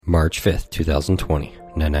March 5th, 2020,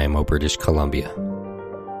 Nanaimo, British Columbia.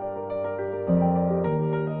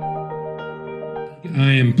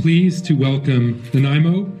 I am pleased to welcome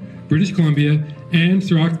Nanaimo, British Columbia, and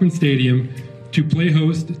Sir Oxman Stadium to play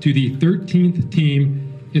host to the 13th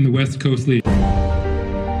team in the West Coast League.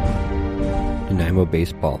 Nanaimo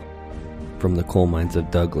baseball, from the coal mines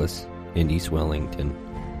of Douglas in East Wellington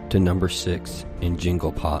to number 6 in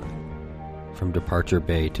Jingle Pot, from Departure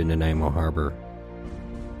Bay to Nanaimo Harbor,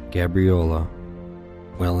 Gabriola,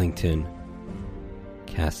 Wellington,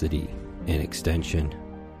 Cassidy, and Extension.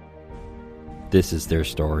 This is their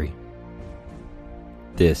story.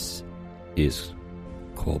 This is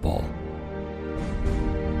Coal Ball.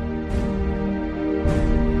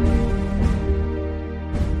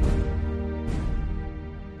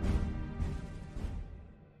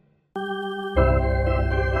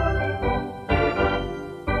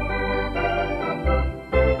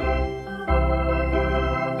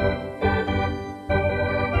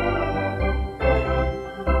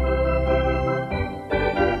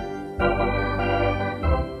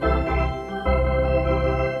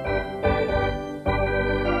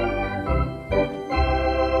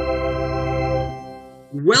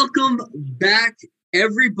 Welcome back,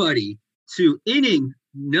 everybody, to inning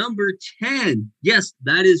number 10. Yes,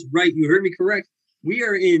 that is right. You heard me correct. We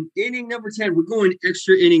are in inning number 10. We're going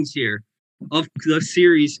extra innings here of the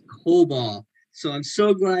series Coal Ball. So I'm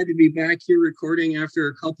so glad to be back here recording after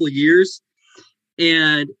a couple of years.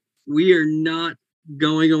 And we are not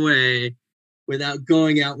going away without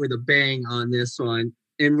going out with a bang on this one.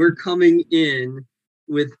 And we're coming in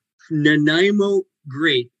with Nanaimo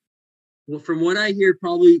great. Well, from what I hear,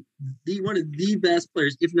 probably one of the best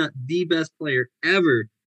players, if not the best player ever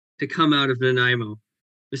to come out of Nanaimo,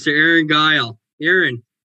 Mr. Aaron Guile. Aaron,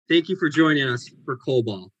 thank you for joining us for Coal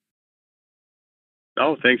Ball.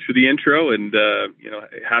 Oh, thanks for the intro, and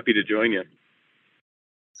happy to join you.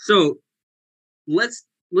 So let's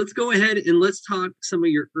go ahead and let's talk some of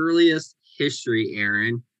your earliest history,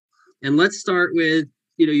 Aaron. And let's start with,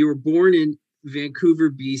 you were born in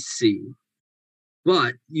Vancouver, BC,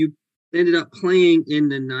 but you ended up playing in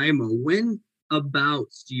Nanaimo. When about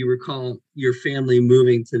do you recall your family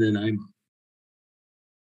moving to Nanaimo?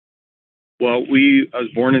 Well, I was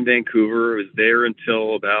born in Vancouver. I was there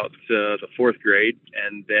until about the 4th grade.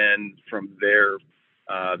 And then from there,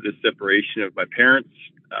 the separation of my parents,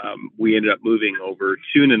 we ended up moving over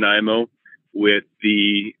to Nanaimo with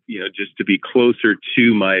just to be closer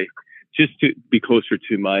to my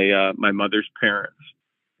mother's parents.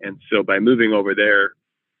 And so by moving over there,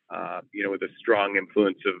 with a strong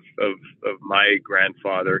influence of my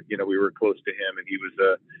grandfather, we were close to him, and he was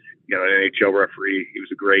an NHL referee. He was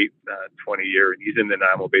a great 20-year, and he's in the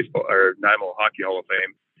Nanaimo Hockey Hall of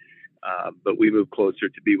Fame. But we moved closer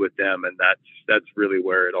to be with them, and that's really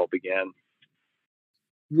where it all began.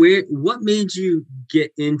 What made you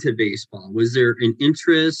get into baseball? Was there an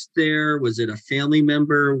interest there? Was it a family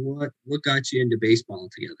member? What got you into baseball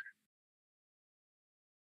together?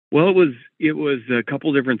 Well, it was a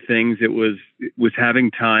couple different things. It was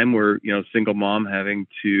having time where, single mom having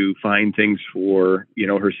to find things for,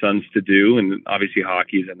 her sons to do. And obviously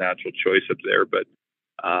hockey is a natural choice up there. But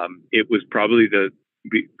it was probably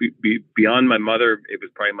beyond my mother, it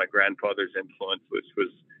was probably my grandfather's influence, which was,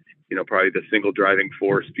 probably the single driving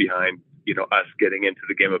force behind, us getting into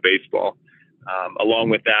the game of baseball. Along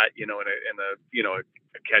with that,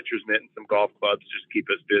 a catcher's mitt and some golf clubs just keep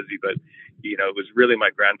us busy. But, it was really my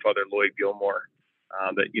grandfather, Lloyd Gilmore,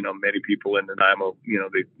 that, many people in Nanaimo,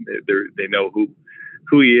 they know who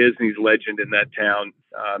he is, and he's a legend in that town.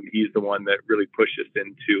 He's the one that really pushed us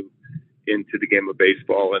into the game of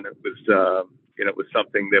baseball. And it was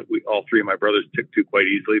something that all three of my brothers took to quite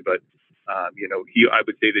easily. But, I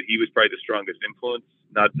would say that he was probably the strongest influence,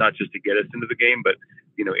 not just to get us into the game, but,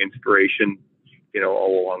 inspiration,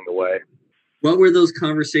 all along the way. What were those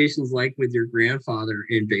conversations like with your grandfather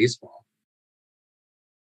in baseball?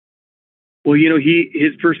 Well, he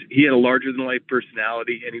had a larger than life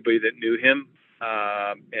personality. Anybody that knew him,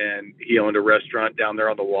 and he owned a restaurant down there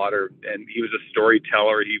on the water, and he was a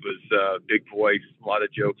storyteller. He was a big voice, a lot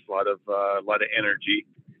of jokes, a lot of energy.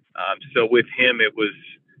 So with him, it was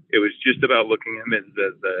just about looking at him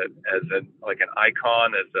as an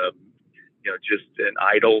icon, as a just an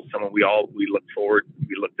idol, someone we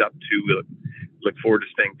looked up to. We looked forward to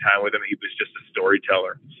spending time with him. He was just a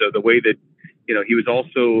storyteller. So the way that he was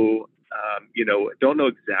also don't know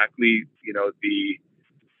exactly,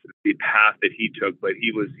 the path that he took, but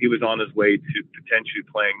he was on his way to potentially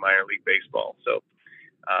playing minor league baseball. So,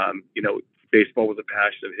 baseball was a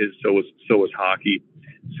passion of his. So was hockey.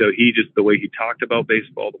 So the way he talked about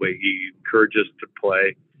baseball, the way he encouraged us to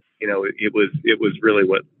play, it was really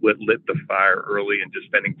what lit the fire early, and just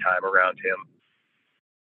spending time around him.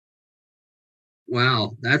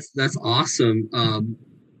 Wow, that's awesome.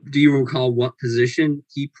 Do you recall what position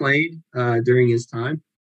he played during his time?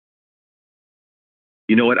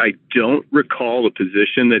 You know what? I don't recall the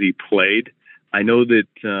position that he played. I know that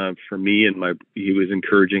for me he was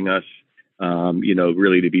encouraging us,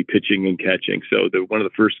 really to be pitching and catching. So one of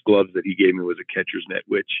the first gloves that he gave me was a catcher's mitt,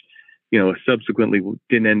 which, subsequently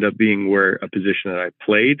didn't end up being a position that I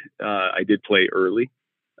played. I did play early,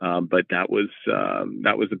 but that was a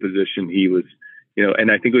position he was,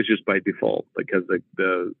 and I think it was just by default, because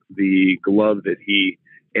the glove that he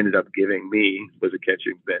ended up giving me was a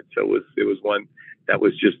catching mitt. So it was one that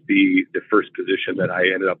was just the first position that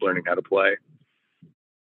I ended up learning how to play.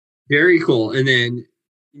 Very cool. And then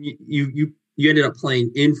you ended up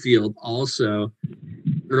playing infield also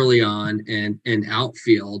early on, and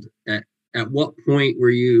outfield. At what point were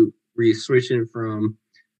you switching from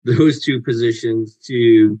those two positions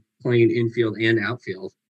to playing infield and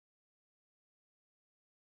outfield?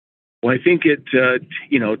 Well, I think at 10,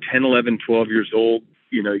 11, 12 years old,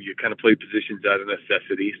 you kind of play positions out of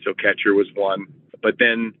necessity. So catcher was one. But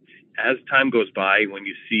then as time goes by, when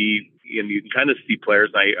you see, you can kind of see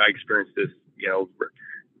players, and I experienced this,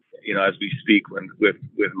 as we speak with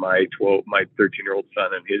my 13-year-old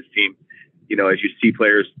son and his team, as you see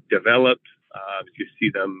players develop, you see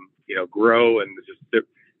them, grow, and just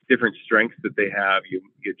different strengths that they have, you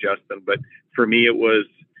adjust them. But for me, it was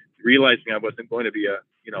realizing I wasn't going to be a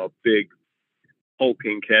big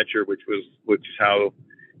hulking catcher, which is how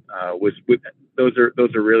those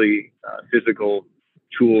are really physical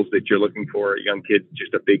tools that you're looking for. A young kid,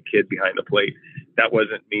 just a big kid behind the plate. That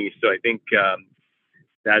wasn't me. So I think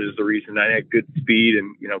that is the reason. I had good speed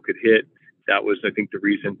and could hit. That was, I think, the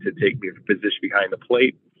reason to take me a position behind the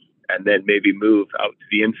plate, and then maybe move out to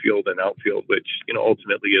the infield and outfield, which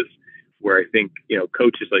ultimately is where I think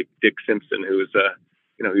coaches like Dick Simpson, who was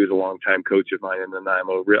he was a longtime coach of mine in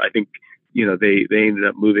Nanaimo. I think they ended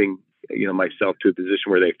up moving myself to a position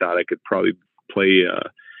where they thought I could probably play a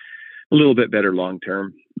little bit better long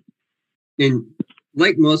term. And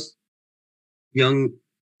like most young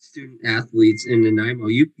student athletes in Nanaimo,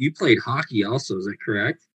 you played hockey also, is that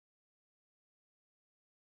correct?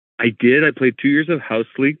 I did. I played 2 years of house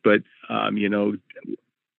league, but and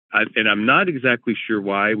I'm not exactly sure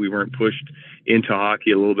why we weren't pushed into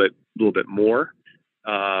hockey a little bit more.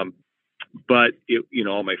 But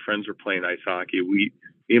all my friends were playing ice hockey. Me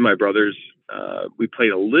and my brothers, we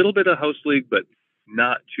played a little bit of house league, but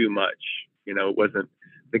not too much. It wasn't.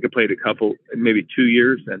 I think I played a couple, maybe 2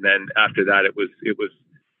 years, and then after that, it was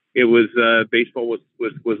baseball was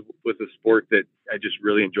a sport that I just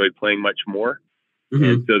really enjoyed playing much more. Mm-hmm.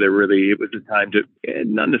 And so it was a time to,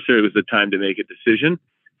 not necessarily was a time to make a decision,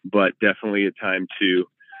 but definitely a time to,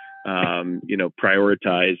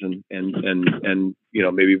 prioritize and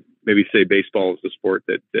maybe say baseball is the sport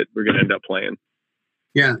that we're going to end up playing.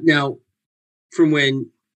 Yeah. Now, from when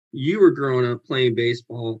you were growing up playing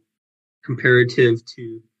baseball comparative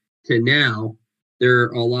to now, there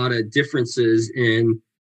are a lot of differences in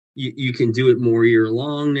you can do it more year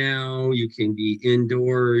long now. You can be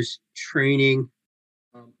indoors training.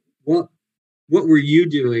 What were you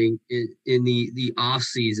doing in the off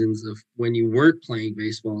seasons of when you weren't playing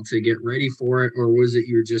baseball to get ready for it, or was it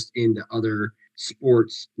you're just into other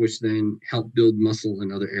sports which then help build muscle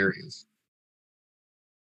in other areas?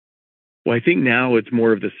 Well, I think now it's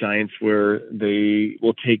more of the science where they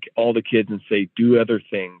will take all the kids and say, do other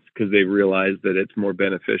things, because they realize that it's more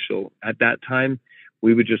beneficial. At that time,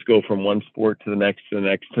 we would just go from one sport to the next, to the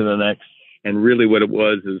next, to the next. And really what it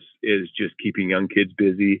was is just keeping young kids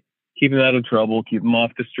busy, keeping them out of trouble, keep them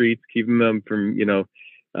off the streets, keeping them from,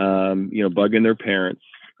 bugging their parents.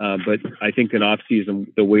 But I think in off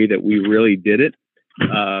season, the way that we really did it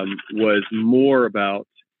was more about,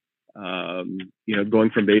 going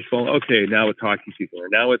from baseball. Okay, now it's hockey season, or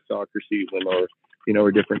now it's soccer season,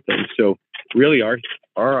 or different things. So really our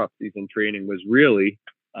off season training was really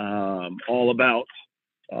all about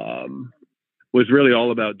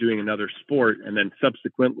doing another sport, and then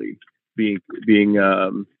subsequently being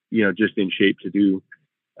just in shape to do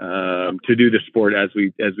the sport as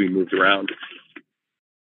we moved around.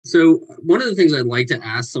 So one of the things I'd like to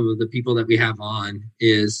ask some of the people that we have on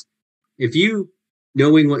is, if you,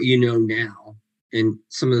 knowing what you know now and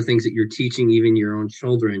some of the things that you're teaching even your own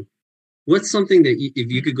children, what's something that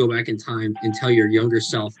if you could go back in time and tell your younger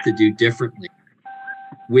self to do differently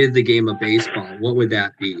with the game of baseball, what would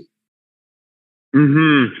that be?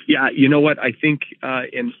 Yeah, you know what? I think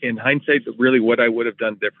in hindsight, really what I would have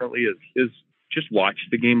done differently is just watch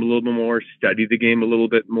the game a little bit more, study the game a little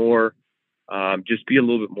bit more, just be a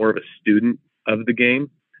little bit more of a student of the game.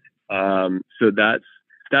 So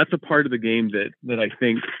that's a part of the game that I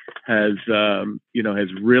think has has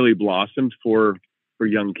really blossomed for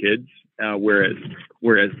young kids.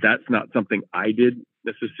 Whereas that's not something I did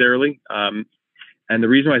necessarily. And the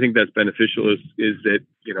reason why I think that's beneficial is that,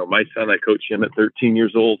 my son, I coach him at 13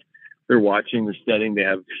 years old. They're watching, they're studying, they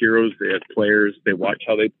have heroes, they have players, they watch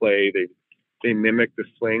how they play, they mimic the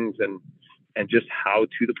swings and just how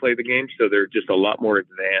to play the game. So they're just a lot more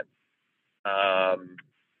advanced.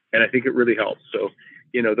 And I think it really helps. So,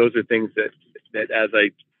 those are things that as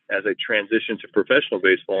I transitioned to professional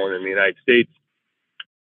baseball and in the United States,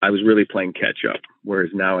 I was really playing catch up. Whereas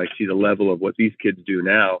now I see the level of what these kids do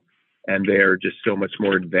now, and they are just so much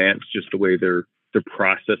more advanced, just the way they're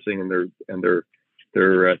processing and they're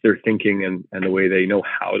thinking and the way they know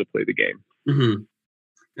how to play the game. Mm-hmm.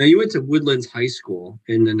 Now you went to Woodlands High School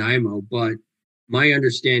in Nanaimo, but my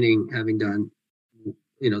understanding, having done,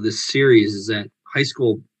 this series, is that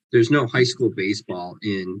there's no high school baseball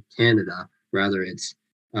in Canada. Rather, it's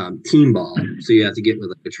team ball. So you have to get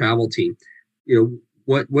with a travel team.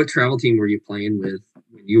 What travel team were you playing with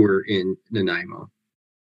when you were in Nanaimo?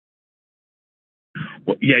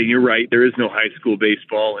 Well, yeah, you're right. There is no high school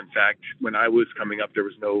baseball. In fact, when I was coming up, there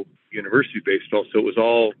was no university baseball. So it was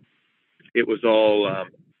all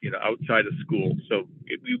outside of school. So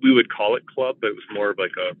we would call it club, but it was more of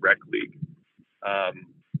like a rec league.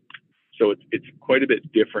 So it's quite a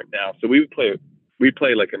bit different now. So we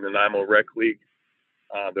play like a Nanaimo rec league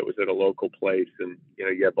that was at a local place, and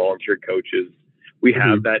you have volunteer coaches. We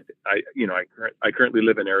have that. I currently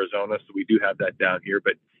live in Arizona, so we do have that down here.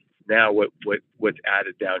 But now what's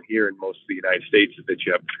added down here in most of the United States is that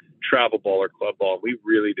you have travel ball or club ball. We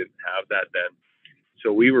really didn't have that then.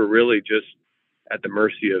 So we were really just at the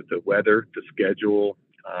mercy of the weather, the schedule.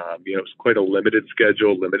 It was quite a limited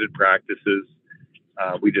schedule, limited practices.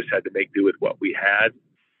 We just had to make do with what we had.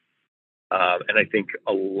 And I think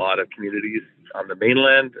a lot of communities on the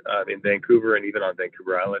mainland, in Vancouver and even on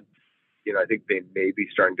Vancouver Island, I think they may be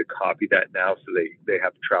starting to copy that now. So they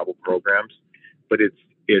have travel programs, but it's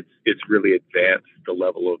really advanced the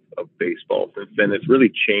level of baseball since then. It's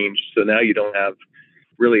really changed. So now you don't have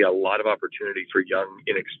really a lot of opportunity for young,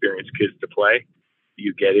 inexperienced kids to play.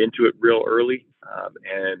 You get into it real early,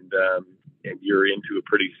 and you're into a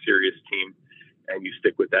pretty serious team, and you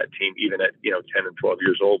stick with that team even at 10 and 12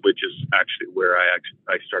 years old, which is actually where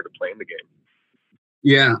I started playing the game.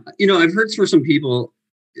 Yeah, I've heard from some people,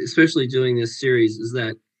 especially doing this series, is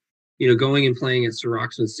that going and playing at Sir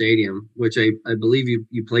Roxman Stadium, which I believe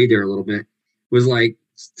you played there a little bit, was like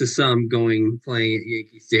to some playing at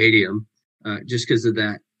Yankee Stadium, just because of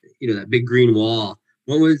that that big green wall.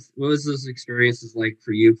 What was those experiences like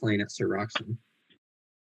for you playing at Sir Roxman?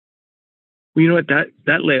 Well, at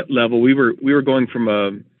that level, we were going from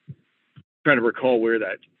trying to recall where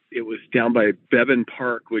that it was down by Bevan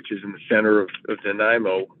Park, which is in the center of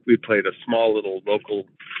Nanaimo. We played a small little local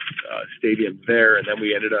stadium there, and then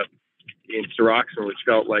we ended up in Sir Roxman, which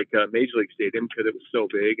felt like a Major League Stadium because it was so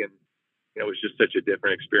big, and it was just such a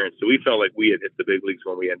different experience. So we felt like we had hit the big leagues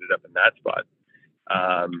when we ended up in that spot.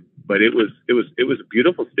 But it was a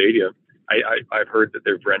beautiful stadium. I've heard that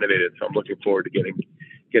they've renovated, so I'm looking forward to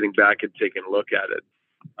getting back and taking a look at it.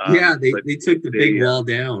 They took the big wall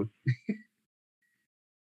down.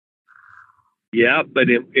 Yeah, but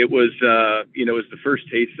it was it was the first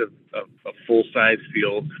taste of a full size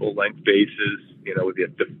field, full length bases. With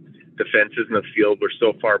the fences in the field were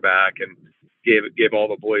so far back, and gave all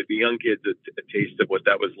the young kids a taste of what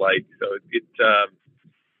that was like. So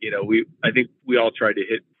I think we all tried to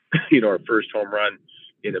hit our first home run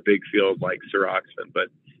in a big field like Sir Roxman, but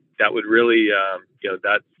that would really I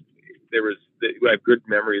have good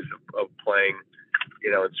memories of playing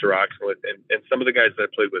in Sir Roxman with, and some of the guys that I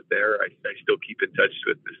played with there, I still keep in touch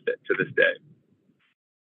with to this day.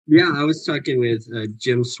 Yeah, I was talking with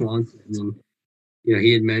Jim Swanson, and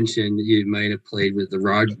he had mentioned you might have played with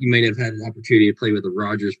you might have had an opportunity to play with the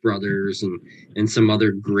Rogers brothers and some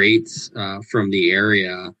other greats from the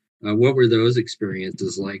area. What were those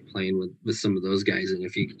experiences like playing with some of those guys? And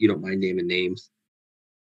if you don't mind naming names.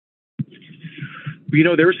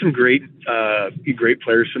 There were some great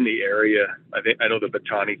players from the area. I know the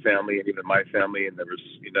Battani family and even my family, and there was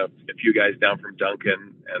a few guys down from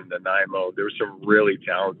Duncan and Nanaimo. There were some really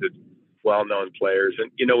talented, well-known players.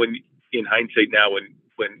 And when in hindsight now,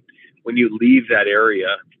 when you leave that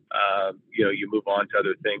area, you move on to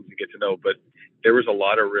other things and get to know. But there was a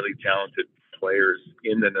lot of really talented players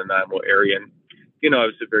in the Nanaimo area, and I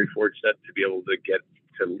was very fortunate to be able to get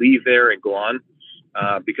to leave there and go on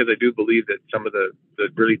because I do believe that some of the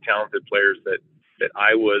really talented players that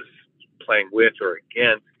I was playing with or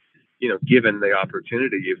against, given the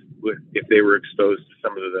opportunity, if they were exposed to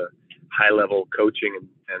some of the high level coaching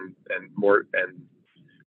and more, and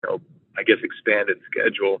I guess expanded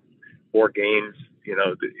schedule, more games,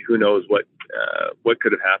 who knows what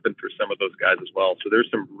could have happened for some of those guys as well. So there's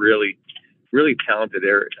some really, really talented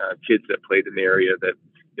kids that played in the area that,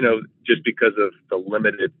 just because of the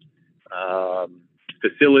limited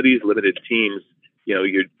facilities, limited teams,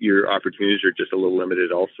 your opportunities are just a little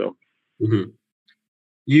limited also. Mm-hmm.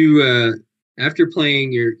 You, after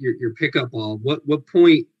playing your pickup ball, what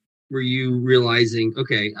point were you realizing,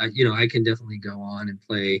 okay, I can definitely go on and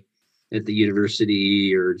play at the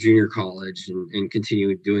university or junior college and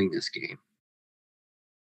continue doing this game?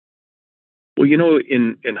 Well,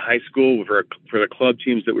 in high school for the club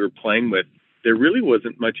teams that we were playing with, there really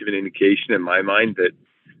wasn't much of an indication in my mind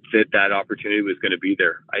that opportunity was going to be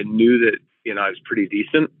there. I knew that, I was pretty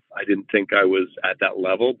decent. I didn't think I was at that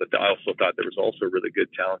level, but I also thought there was also really good,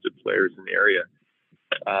 talented players in the area.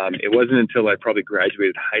 It wasn't until I probably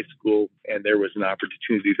graduated high school and there was an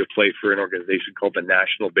opportunity to play for an organization called the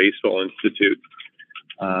National Baseball Institute,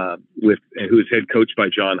 who's head coached by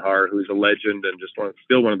John Harr, who's a legend and just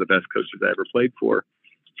still one of the best coaches I ever played for.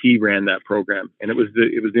 He ran that program, and it was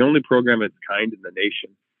the only program of its kind in the nation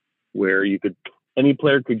where any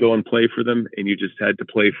player could go and play for them, and you just had to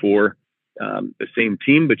play for the same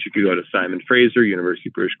team, but you could go to Simon Fraser, University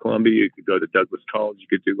of British Columbia, you could go to Douglas College, you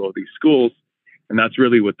could do all these schools. And that's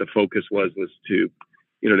really what the focus was to,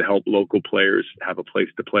 to help local players have a place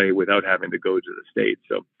to play without having to go to the States.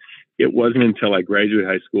 So it wasn't until I graduated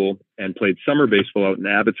high school and played summer baseball out in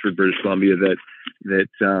Abbotsford, British Columbia,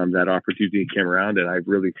 that opportunity came around, and I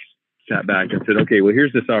really sat back and said, okay, well,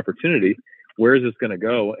 here's this opportunity. Where is this going to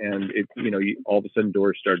go? And all of a sudden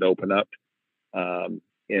doors started to open up.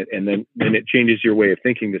 And then it changes your way of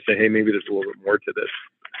thinking to say, hey, maybe there's a little bit more to this.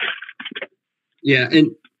 Yeah.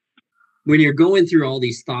 And when you're going through all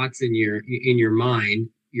these thoughts in your mind,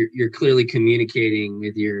 you're clearly communicating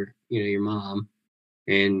with your mom.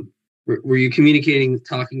 And were you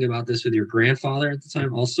talking about this with your grandfather at the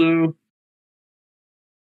time also?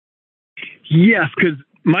 Yes, because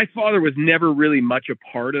my father was never really much a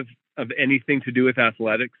part of anything to do with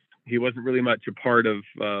athletics. He wasn't really much a part of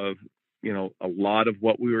a lot of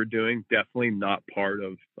what we were doing. Definitely not part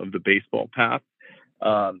of the baseball path.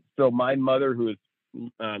 So my mother, who is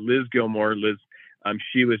Liz Gilmore,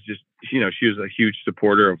 she was just, she was a huge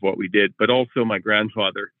supporter of what we did, but also my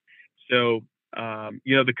grandfather. So,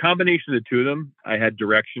 the combination of the two of them, I had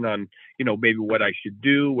direction on, maybe what I should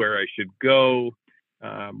do, where I should go,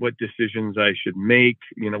 what decisions I should make,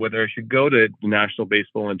 whether I should go to the National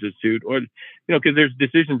Baseball Institute or, because there's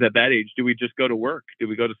decisions at that age. Do we just go to work? Do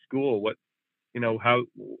we go to school? What, how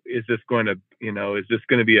is this going to, is this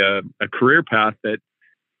going to be a career path that,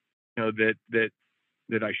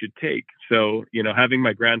 that I should take? So, having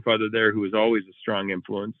my grandfather there, who was always a strong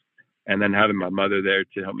influence, and then having my mother there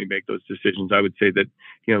to help me make those decisions, I would say that,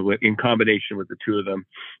 in combination with the two of them,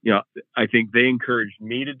 I think they encouraged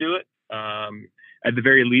me to do it. At the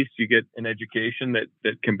very least, you get an education that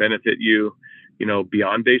can benefit you,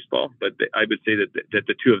 beyond baseball. But I would say that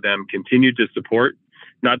the two of them continued to support,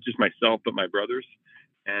 not just myself, but my brothers.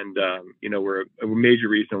 And, were a major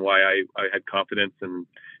reason why I had confidence and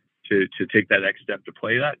to take that next step to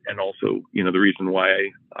play that. And also, the reason why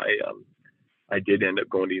I did end up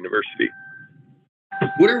going to university.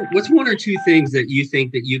 What's one or two things that you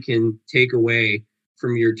think that you can take away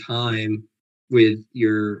from your time with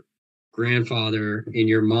your grandfather and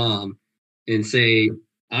your mom and say,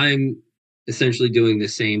 I'm essentially doing the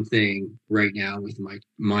same thing right now with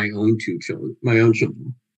my own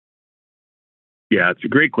children? Yeah, it's a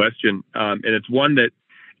great question. And it's one that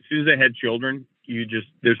as soon as I had children,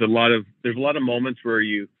 there's a lot of moments where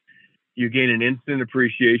you gain an instant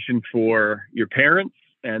appreciation for your parents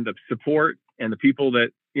and the support and the people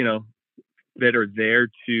that, that are there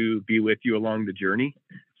to be with you along the journey.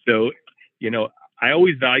 So, I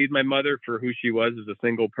always valued my mother for who she was as a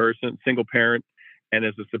single parent, and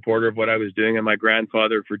as a supporter of what I was doing, and my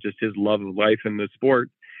grandfather for just his love of life and the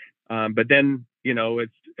sport. But then,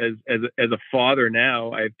 it's as a father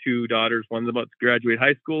now, I have two daughters. One's about to graduate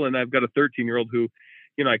high school, and I've got a 13-year-old who,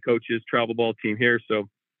 I coach his travel ball team here. So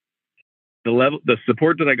the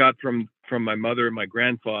support that I got from my mother and my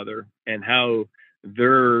grandfather, and how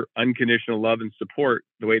their unconditional love and support,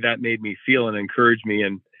 the way that made me feel and encouraged me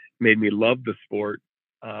and made me love the sport.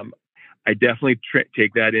 I definitely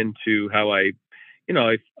take that into how I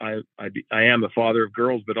am a father of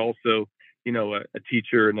girls, but also, a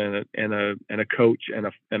teacher and a coach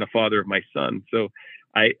and a father of my son. So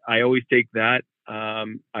I always take that.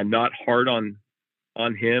 I'm not hard on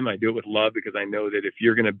him. I do it with love, because I know that if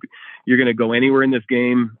you're gonna go anywhere in this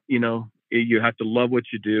game, you have to love what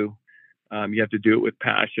you do. You have to do it with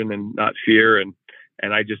passion and not fear. And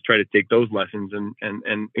I just try to take those lessons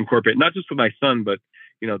and incorporate, not just with my son, but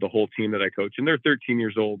the whole team that I coach. And they're 13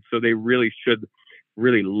 years old, so they really should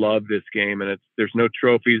really love this game. And there's no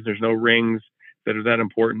trophies, there's no rings that are that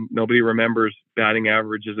important. Nobody remembers batting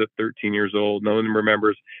averages at 13 years old. No one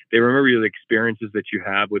remembers. They remember the experiences that you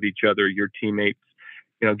have with each other, your teammates,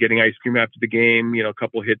 getting ice cream after the game, a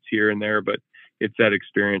couple hits here and there, but it's that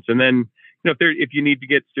experience. And then, if you need to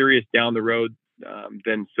get serious down the road,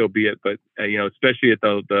 then so be it. But, especially at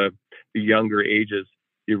the younger ages,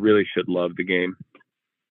 you really should love the game.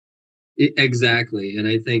 Exactly. And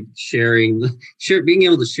I think being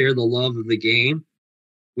able to share the love of the game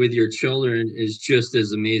with your children is just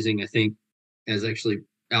as amazing, I think, as actually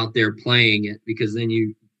out there playing it, because then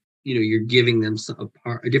you're giving them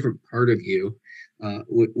a different part of you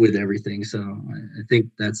with everything. So I think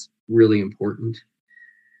that's really important.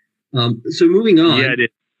 So moving on. Yeah, it is.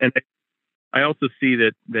 And I also see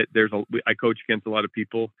that I coach against a lot of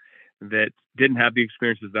people that didn't have the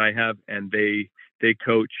experiences that I have, and they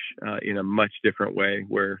coach in a much different way,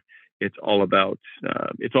 where it's all about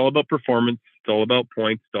performance, it's all about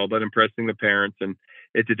points, it's all about impressing the parents, and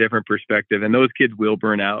it's a different perspective. And those kids will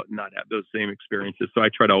burn out and not have those same experiences. So I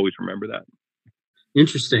try to always remember that.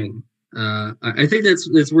 Interesting. I think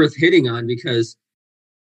that's worth hitting on, because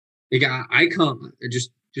I come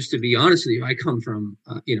just to be honest with you, I come from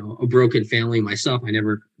a broken family myself. I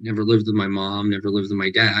never lived with my mom, never lived with my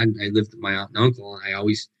dad. I lived with my aunt and uncle, and I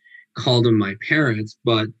always called them my parents.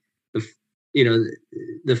 But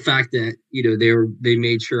the fact that they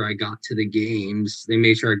made sure I got to the games, they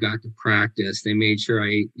made sure I got to practice, they made sure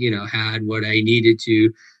I had what I needed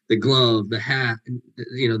to, the glove, the hat,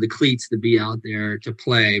 the cleats to be out there to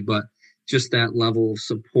play. But just that level of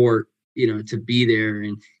support, to be there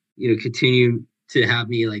and continue to have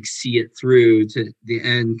me see it through to the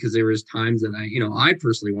end, because there was times that I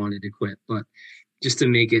personally wanted to quit, but just to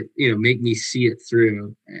make it, make me see it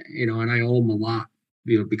through, and I owe them a lot,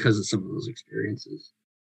 because of some of those experiences.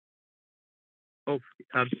 Oh,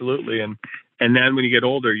 absolutely. And then when you get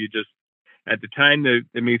older, you just, at the time, there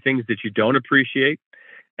may be things that you don't appreciate.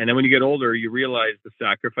 And then when you get older, you realize the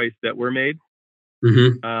sacrifice that were made,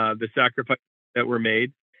 the sacrifice that were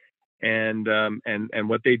made, and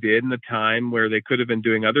what they did in the time where they could have been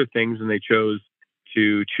doing other things, and they chose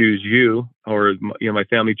to choose you, or my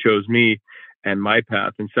family chose me and my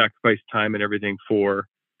path, and sacrificed time and everything for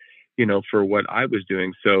what I was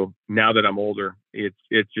doing. So now that I'm older,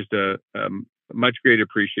 it's just a much greater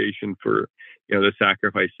appreciation for the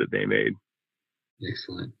sacrifice that they made.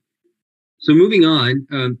 Excellent. So moving on,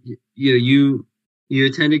 you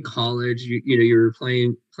attended college. You were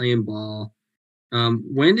playing ball.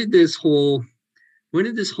 When did this whole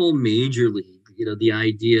major league, the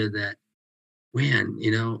idea that, man,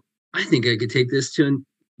 I think I could take this to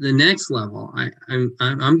the next level.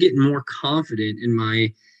 I'm getting more confident in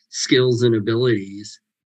my skills and abilities.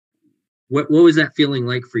 What was that feeling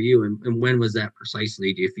like for you, and when was that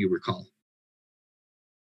precisely, if you recall?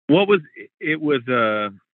 It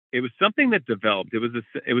was something that developed. It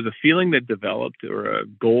was a feeling that developed, or a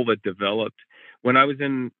goal that developed when I was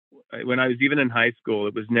even in high school.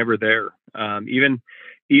 It was never there. Even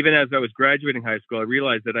as I was graduating high school, I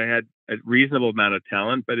realized that I had a reasonable amount of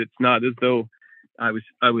talent, but it's not as though I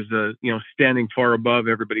was standing far above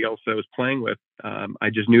everybody else I was playing with. I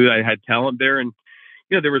just knew that I had talent there, and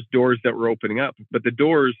there was doors that were opening up, but the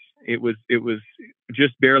doors, it was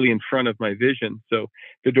just barely in front of my vision. So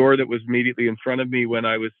the door that was immediately in front of me when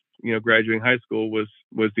I was graduating high school was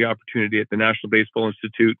the opportunity at the National Baseball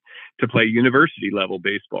Institute to play university level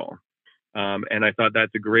baseball. And I thought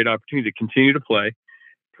that's a great opportunity to continue to play,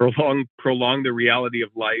 prolong the reality of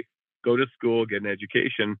life, go to school, get an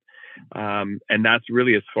education. And that's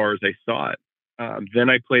really as far as I saw it. Then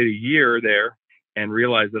I played a year there and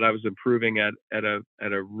realized that I was improving at a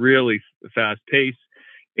really fast pace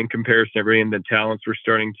in comparison to everybody, and the talents were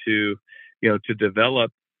starting to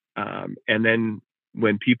develop. And then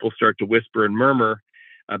when people start to whisper and murmur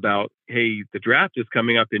about, hey, the draft is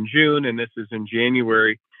coming up in June and this is in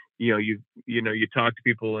January, you talk to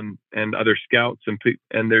people and other scouts,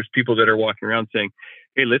 and there's people that are walking around saying,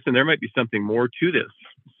 hey, listen, there might be something more to this.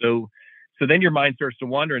 So then your mind starts to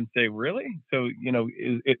wander and say, really? So,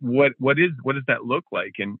 what does that look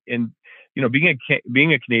like? And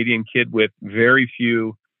being a Canadian kid with very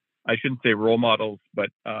few, I shouldn't say role models, but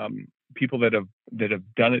people that have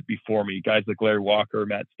done it before me, guys like Larry Walker,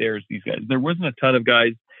 Matt Stairs, these guys. There wasn't a ton of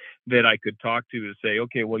guys that I could talk to say,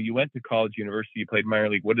 okay, well, you went to college, university, you played minor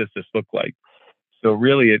league. What does this look like? So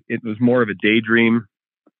really, it was more of a daydream.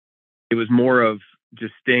 It was more of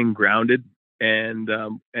just staying grounded. And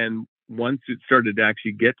once it started to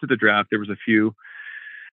actually get to the draft, there was a few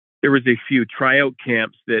tryout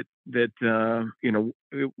camps that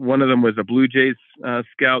one of them was a Blue Jays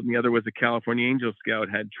scout and the other was a California Angels scout,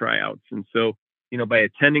 had tryouts. And so, by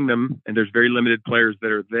attending them, and there's very limited players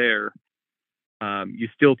that are there, you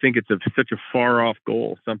still think it's such a far off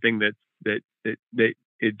goal, something that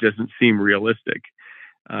it doesn't seem realistic.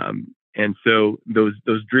 And so those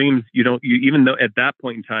dreams, even though at that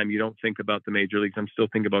point in time, you don't think about the major leagues, I'm still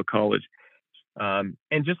thinking about college. And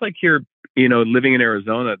just like here, living in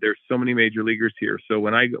Arizona, there's so many major leaguers here. So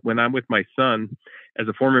when I'm with my son, as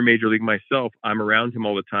a former major league myself, I'm around him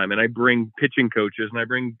all the time, and I bring pitching coaches and I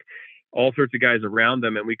bring all sorts of guys around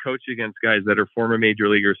them, and we coach against guys that are former major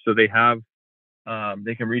leaguers. So they have,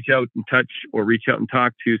 they can reach out and touch or reach out and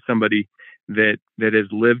talk to somebody that has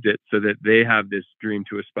lived it, so that they have this dream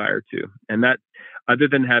to aspire to. And that, other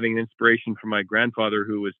than having an inspiration from my grandfather,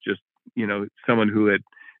 who was just, someone who had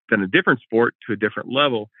done a different sport to a different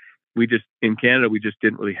level, in Canada, we just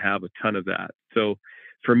didn't really have a ton of that. So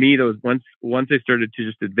for me, those once I started to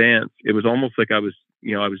just advance, it was almost like I was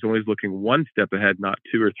always looking one step ahead, not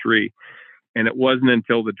two or three. And it wasn't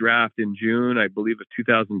until the draft in June, I believe, of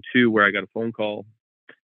 2002, where I got a phone call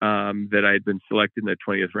that I had been selected in the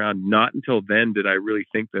 20th round. Not until then did I really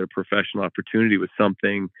think that a professional opportunity was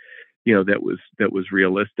something, that was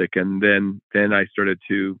realistic. And then I started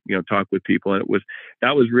to, talk with people, and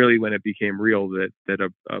that was really when it became real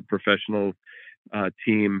that a professional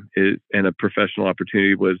team and a professional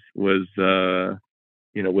opportunity was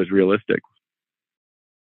realistic.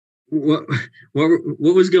 What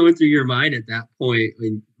was going through your mind at that point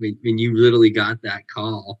when you literally got that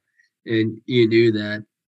call and you knew that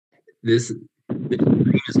this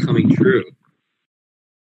dream is coming true?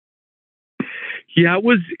 Yeah,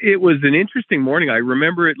 it was an interesting morning. I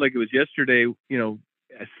remember it like it was yesterday,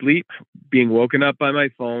 asleep, being woken up by my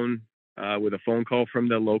phone with a phone call from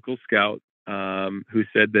the local scout who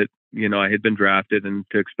said that, I had been drafted, and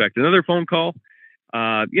to expect another phone call.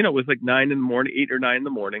 It was like 8 or 9 in the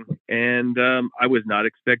morning, and I was not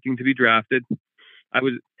expecting to be drafted. I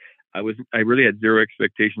really had zero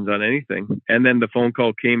expectations on anything. And then the phone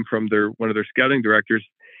call came from one of their scouting directors,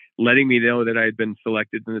 letting me know that I had been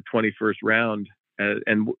selected in the 21st round.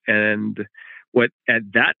 And what at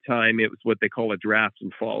that time, it was what they call a draft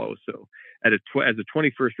and follow. So as a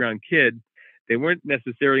 21st round kid, they weren't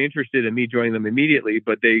necessarily interested in me joining them immediately,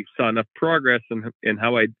 but they saw enough progress in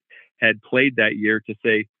how I had played that year to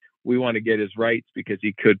say, we want to get his rights because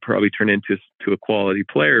he could probably turn into a quality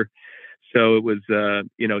player. So it was,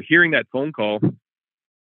 hearing that phone call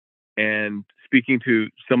and speaking to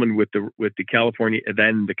someone with the California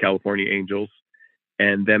Angels,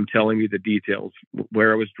 and them telling me the details,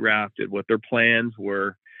 where I was drafted, what their plans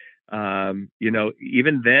were.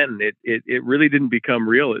 Even then, it really didn't become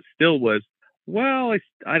real. It still was, well,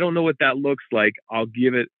 I don't know what that looks like. I'll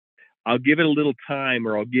give it a little time,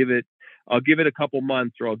 or I'll give it a couple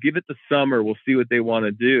months, or I'll give it the summer. We'll see what they want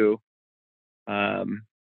to do.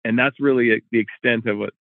 And that's really the extent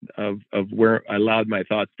of where I allowed my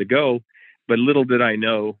thoughts to go. But little did I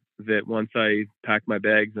know that once I packed my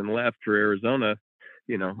bags and left for Arizona,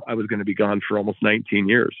 I was going to be gone for almost 19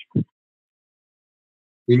 years.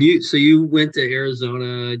 So you went to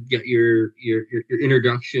Arizona, got your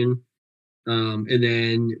introduction, and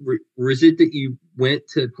then was it that you went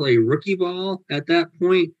to play rookie ball at that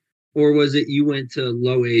point, or was it you went to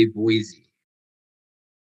Low A Boise?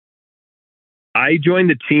 I joined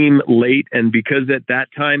the team late, and because at that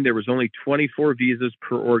time there was only 24 visas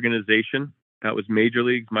per organization. That was major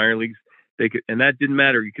leagues, minor leagues. And that didn't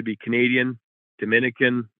matter. You could be Canadian,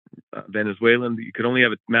 Dominican, Venezuelan. You could only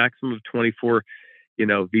have a maximum of 24,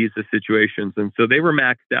 visa situations. And so they were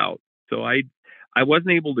maxed out. So I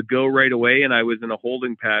wasn't able to go right away, and I was in a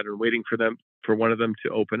holding pattern waiting for one of them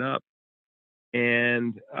to open up.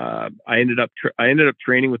 And I ended up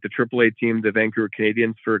training with the AAA team, the Vancouver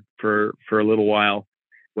Canadians, for a little while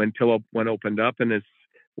until one opened up. And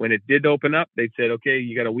when it did open up, they said, okay,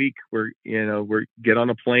 you got a week. We're get on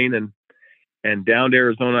a plane and down to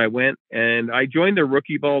Arizona I went, and I joined the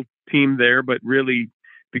rookie ball team there. But really,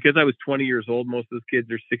 because I was 20 years old, most of those kids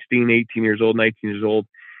are 16, 18 years old, 19 years old.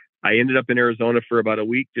 I ended up in Arizona for about a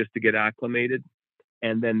week just to get acclimated.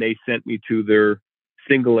 And then they sent me to their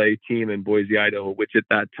single A team in Boise, Idaho, which at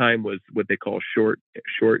that time was what they call short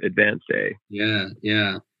advanced A.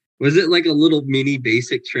 Yeah. Was it like a little mini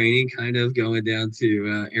basic training kind of going down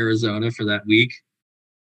to Arizona for that week?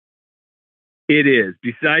 It is.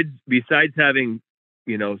 Besides having,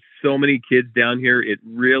 so many kids down here, it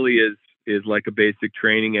really is like a basic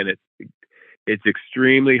training, and it's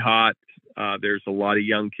extremely hot. There's a lot of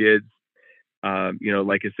young kids.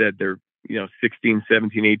 Like I said, they're 16,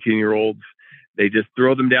 17, 18-year-olds. They just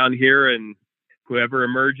throw them down here, and whoever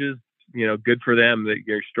emerges, good for them. That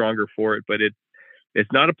you're stronger for it. But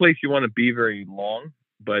it's not a place you want to be very long.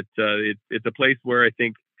 But it's a place where I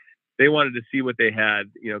think they wanted to see what they had.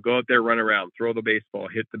 Go out there, run around, throw the baseball,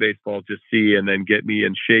 hit the baseball, just see, and then get me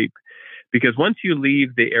in shape. Because once you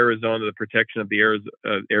leave the protection of the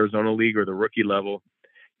Arizona League or the rookie level,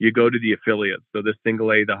 you go to the affiliates. So the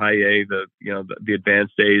single A, the high A, the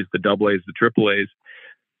advanced A's, the double A's, the triple A's.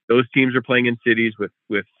 Those teams are playing in cities with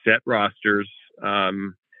set rosters,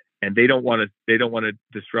 and they don't want to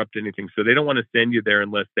disrupt anything. So they don't want to send you there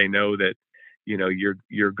unless they know that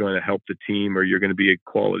you're going to help the team or you're going to be a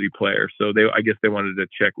quality player. So I guess they wanted to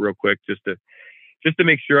check real quick just to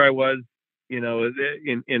make sure I was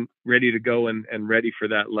in ready to go and ready for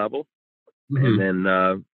that level. Mm-hmm. And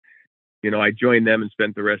then I joined them and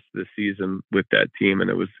spent the rest of the season with that team, and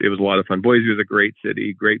it was a lot of fun. Boise was a great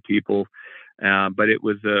city, great people, but it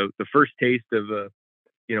was the first taste of an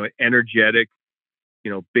energetic,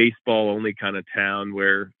 baseball only kind of town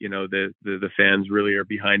where the fans really are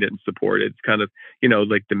behind it and support it. It's kind of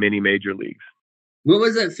like the mini major leagues. What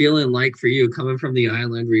was that feeling like for you, coming from the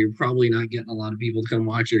island where you're probably not getting a lot of people to come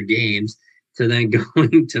watch your games, to then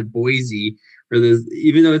going to Boise,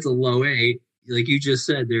 even though it's a low A, like you just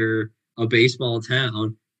said, they're a baseball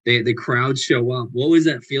town. The crowds show up. What was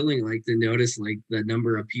that feeling like to notice like the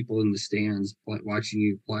number of people in the stands watching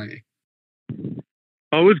you play?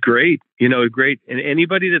 Oh, it was great. Great. And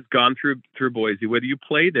anybody that's gone through Boise, whether you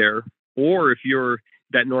play there or if you're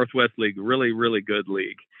that Northwest League, really, really good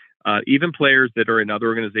league, even players that are in other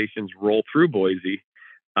organizations roll through Boise.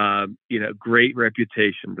 Great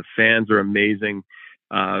reputation. The fans are amazing.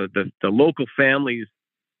 The local families,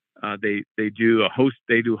 they do host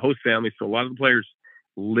families. So a lot of the players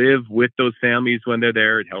live with those families when they're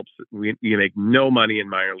there. It helps. You make no money in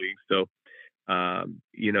minor leagues. So,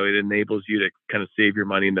 it enables you to kind of save your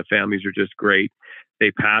money, and the families are just great.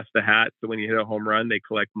 They pass the hat. So when you hit a home run, they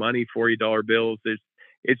collect money, $40 bills.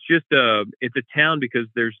 It's a town because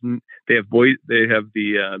they have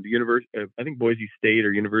the university, I think Boise State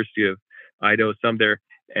or University of Idaho, some there.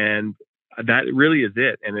 And that really is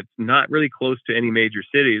it. And it's not really close to any major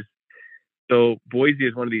cities. So Boise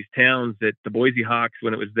is one of these towns that the Boise Hawks,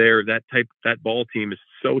 when it was there, that ball team is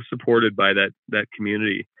so supported by that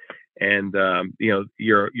community. And,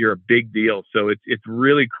 you're a big deal. So it's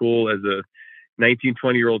really cool as a 19,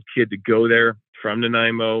 20-year-old kid to go there from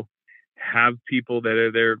Nanaimo, have people that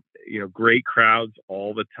are there, great crowds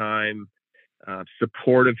all the time,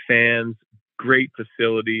 supportive fans, great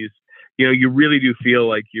facilities. You really do feel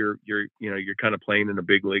like you're kind of playing in a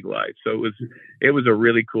big league life. So it was a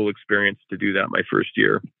really cool experience to do that my first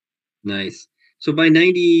year. Nice. So by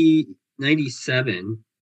 97,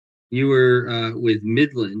 you were with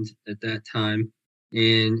Midland at that time,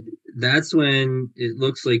 and that's when it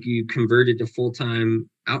looks like you converted to full-time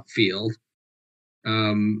outfield.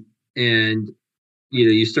 And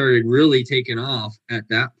you started really taking off at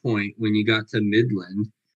that point when you got to Midland.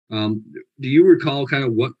 Do you recall kind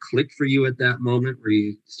of what clicked for you at that moment where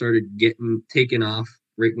you started getting taken off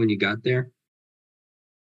right when you got there?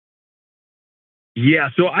 Yeah,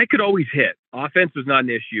 so I could always hit. Offense was not an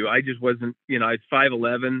issue. I just wasn't, I was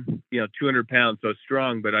 5'11", 200 pounds, so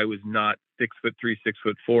strong, but I was not 6'3",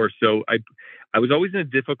 6'4". So I was always in a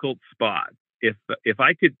difficult spot. If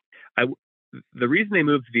I could, the reason they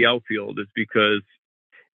moved to the outfield is because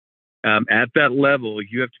at that level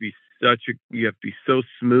you have to be so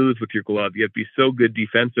smooth with your glove. You have to be so good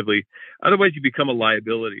defensively. Otherwise, you become a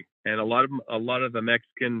liability. And a lot of the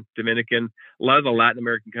Mexican, Dominican, a lot of the Latin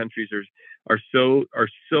American countries are so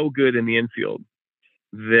good in the infield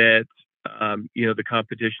that the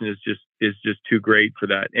competition is just too great for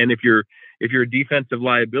that. And if you're a defensive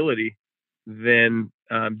liability, then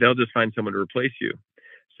they'll just find someone to replace you.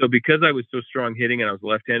 So because I was so strong hitting and I was a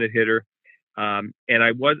left-handed hitter, and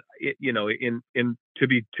I was, to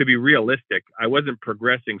be realistic, I wasn't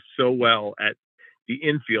progressing so well at the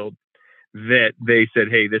infield that they said,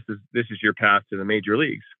 "Hey, this is your path to the major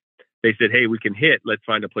leagues." They said, "Hey, we can hit. Let's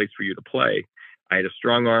find a place for you to play." I had a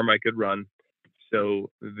strong arm. I could run. So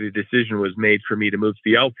the decision was made for me to move to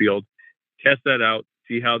the outfield, test that out,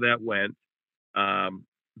 see how that went,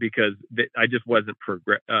 because I just wasn't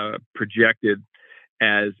projected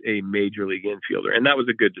as a major league infielder. And that was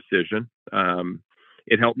a good decision.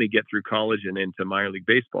 it helped me get through college and into minor league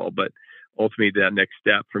baseball. But ultimately, that next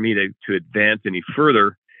step for me to advance any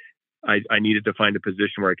further, I needed to find a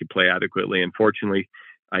position where I could play adequately. And fortunately,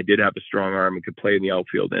 I did have a strong arm and could play in the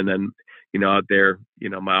outfield. And then, out there,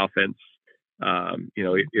 my offense,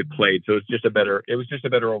 it played. So it was just a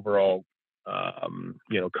better overall,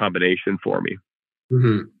 combination for me.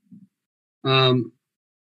 Mm-hmm.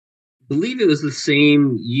 Believe it was the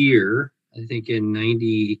same year, I think in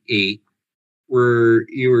 98, where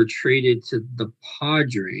you were traded to the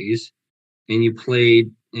Padres and you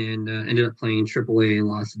played and ended up playing AAA in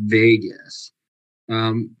Las Vegas.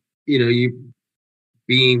 You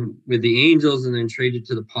being with the Angels and then traded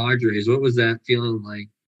to the Padres, what was that feeling like,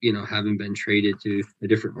 having been traded to a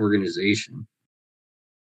different organization?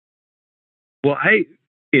 Well,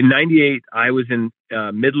 in 98, I was in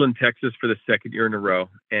Midland, Texas for the second year in a row.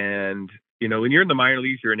 And, when you're in the minor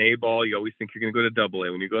leagues, you're in A-ball, you always think you're going to go to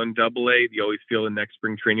Double-A. When you go in Double-A, you always feel the next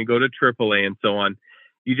spring training, you go to Triple-A and so on.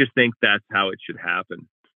 You just think that's how it should happen.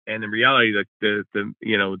 And in reality, the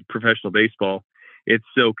professional baseball, it's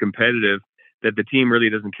so competitive that the team really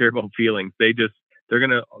doesn't care about feelings. They're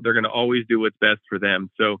gonna always do what's best for them.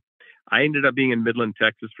 So I ended up being in Midland,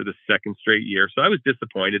 Texas for the second straight year. So I was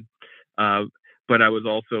disappointed, but I was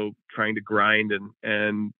also trying to grind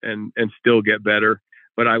and still get better.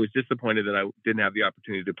 But I was disappointed that I didn't have the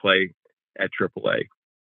opportunity to play at AAA.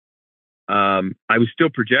 I was still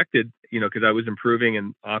projected, because I was improving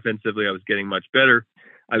and offensively I was getting much better.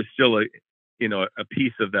 I was still a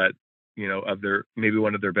piece of that, of their, maybe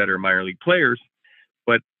one of their better minor league players.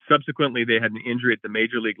 But subsequently they had an injury at the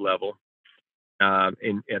major league level, at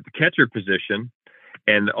the catcher position.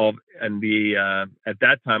 And at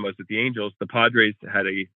that time I was at the Angels. The Padres had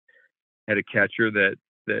a catcher that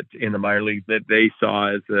in the minor league that they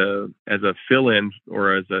saw as a fill-in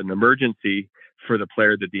or as an emergency for the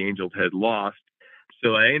player that the Angels had lost.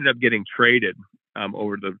 So I ended up getting traded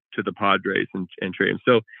over to the Padres and trade him.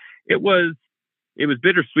 So it was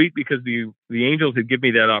bittersweet because the Angels had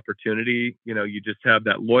given me that opportunity. You just have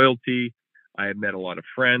that loyalty. I had met a lot of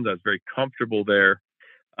friends. I was very comfortable there.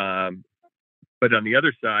 But on the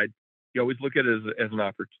other side, you always look at it as an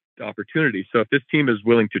opportunity. So if this team is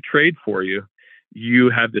willing to trade for you, you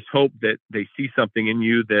have this hope that they see something in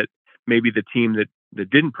you that maybe the team that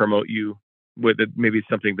didn't promote you with it, maybe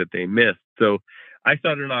something that they missed. So I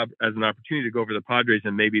saw it as an opportunity to go over the Padres,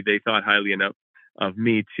 and maybe they thought highly enough of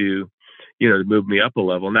me to move me up a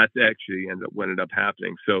level. And that's actually what ended up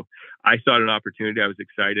happening. So I saw it an opportunity. I was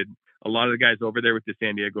excited. A lot of the guys over there with the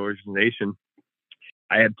San Diego organization,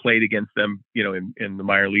 I had played against them, in the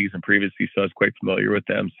minor leagues and previously, so I was quite familiar with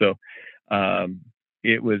them. So I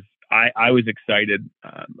was excited.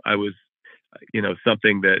 I was,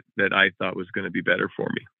 something that I thought was going to be better for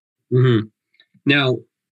me. Mm-hmm. Now,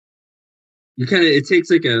 it takes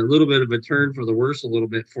like a little bit of a turn for the worse a little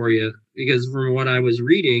bit for you, because from what I was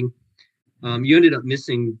reading, you ended up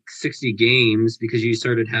missing 60 games because you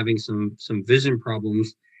started having some vision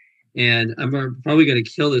problems. And I'm probably going to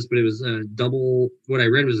kill this, but it was what I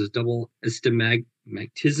read was double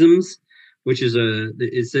astigmatisms, which is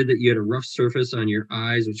it said that you had a rough surface on your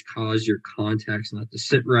eyes, which caused your contacts not to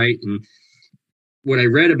sit right. And what I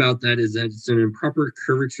read about that is that it's an improper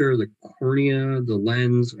curvature of the cornea, the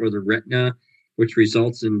lens, or the retina, which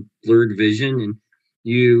results in blurred vision. And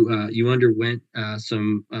you underwent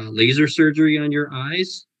some laser surgery on your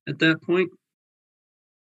eyes at that point.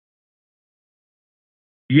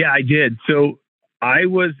 Yeah, I did. So I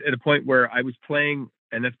was at a point where I was playing,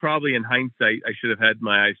 and that's probably in hindsight, I should have had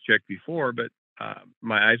my eyes checked before, but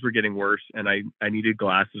my eyes were getting worse and I needed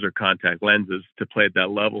glasses or contact lenses to play at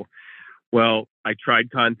that level. Well, I tried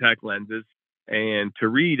contact lenses, and to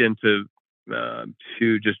read and to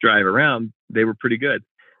just drive around, they were pretty good.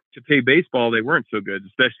 To play baseball, they weren't so good,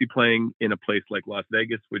 especially playing in a place like Las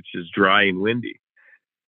Vegas, which is dry and windy.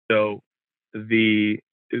 So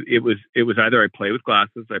it was either I play with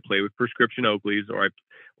glasses, I play with prescription Oakleys, or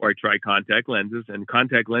I try contact lenses, and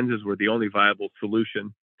contact lenses were the only viable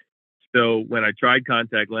solution. So when I tried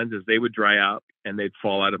contact lenses, they would dry out and they'd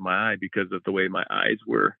fall out of my eye because of the way my eyes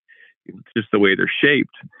were, just the way they're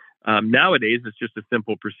shaped. Nowadays, it's just a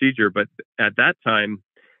simple procedure, but at that time,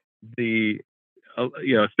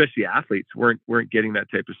 especially athletes weren't getting that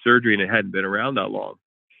type of surgery, and it hadn't been around that long.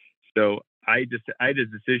 So I had a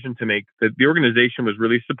decision to make. The organization was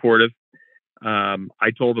really supportive.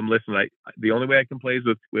 I told them, listen, the only way I can play is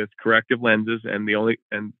with corrective lenses, and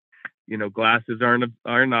glasses aren't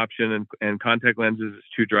an option, and contact lenses is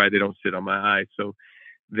too dry. They don't sit on my eye. So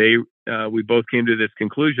we both came to this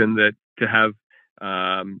conclusion that to have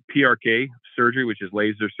PRK surgery, which is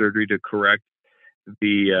laser surgery to correct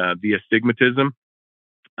the astigmatism,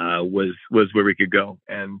 was where we could go,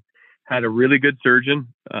 and had a really good surgeon.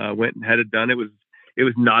 Went and had it done. It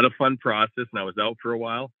was not a fun process, and I was out for a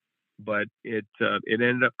while, but it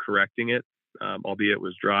ended up correcting it, albeit it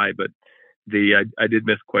was dry. But I did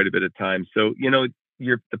miss quite a bit of time. So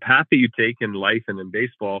the path that you take in life and in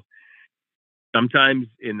baseball, sometimes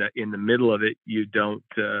in the middle of it, you don't.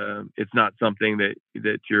 It's not something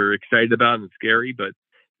that you're excited about and scary, but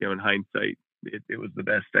in hindsight, it was the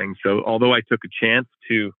best thing. So although I took a chance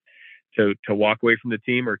to walk away from the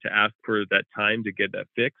team or to ask for that time to get that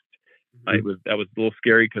fixed, that was a little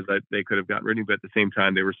scary because they could have gotten rid of me, but at the same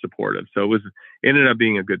time they were supportive. So it ended up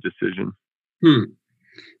being a good decision.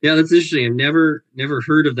 Yeah, that's interesting. I've never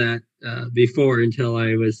heard of that before until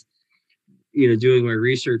I was, doing my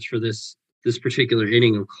research for this particular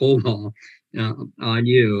inning of Cole ball on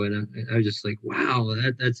you, and I was just like, wow,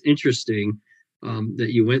 that's interesting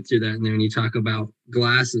that you went through that. And then when you talk about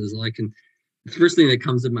glasses, the first thing that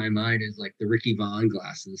comes to my mind is like the Ricky Vaughn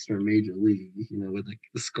glasses from Major League, with like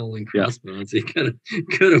the skull and crossbones. Yeah. So you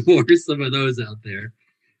could have wore some of those out there.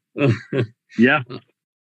 Yeah.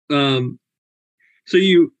 So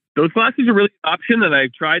those glasses are really an option, and I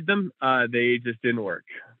tried them. They just didn't work.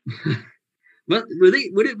 But would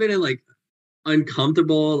it have been like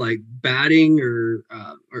uncomfortable, like batting or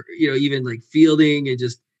even like fielding and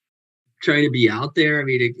just trying to be out there? I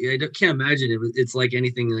mean, I can't imagine it's like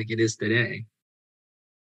anything like it is today.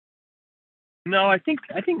 No, I think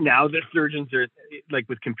now the surgeons are like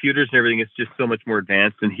with computers and everything. It's just so much more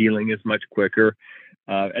advanced, and healing is much quicker.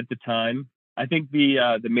 At the time, I think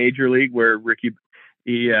the Major League where Ricky,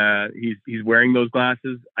 he's wearing those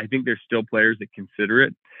glasses. I think there's still players that consider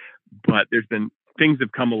it, but there's been things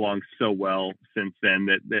have come along so well since then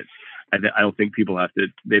that I don't think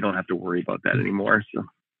they don't have to worry about that anymore. So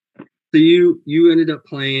you ended up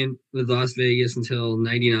playing with Las Vegas until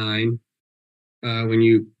 '99, when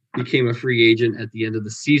you became a free agent at the end of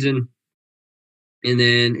the season. And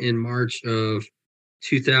then in March of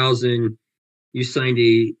 2000, you signed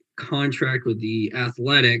a contract with the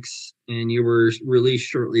Athletics, and you were released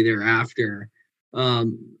shortly thereafter.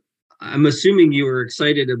 I'm assuming you were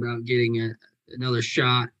excited about getting another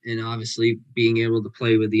shot and obviously being able to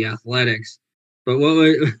play with the Athletics. But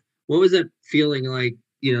what was that feeling like,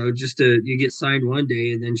 you get signed one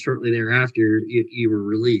day and then shortly thereafter you were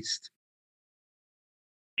released?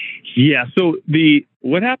 Yeah. So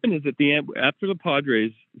what happened is at the end, after the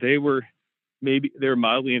Padres, they were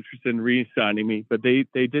mildly interested in re-signing me, but they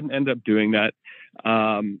didn't end up doing that.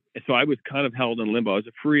 So I was kind of held in limbo. I was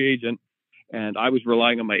a free agent, and I was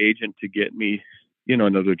relying on my agent to get me,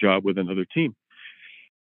 another job with another team.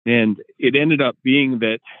 And it ended up being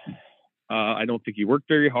that I don't think he worked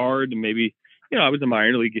very hard, and maybe, I was a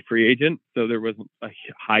minor league free agent, so there wasn't a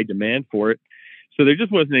high demand for it. So there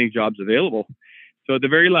just wasn't any jobs available. So at the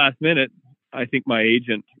very last minute, I think my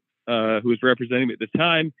agent, who was representing me at the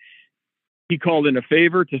time, he called in a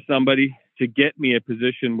favor to somebody to get me a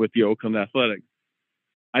position with the Oakland Athletics.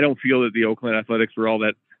 I don't feel that the Oakland Athletics were all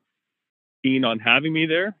that keen on having me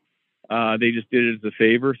there. They just did it as a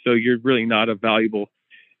favor. So you're really not a valuable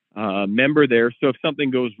member there. So if something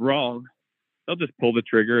goes wrong, they'll just pull the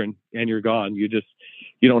trigger and you're gone. You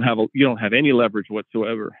don't have any leverage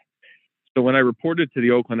whatsoever. So when I reported to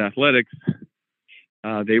the Oakland Athletics,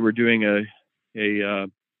 they were doing a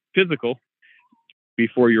physical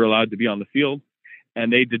before you're allowed to be on the field,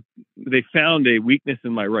 and they found a weakness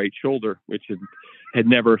in my right shoulder, which had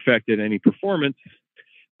never affected any performance,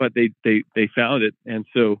 but they found it. And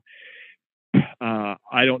so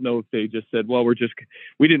I don't know if they just said, well,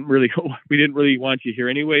 we didn't really want you here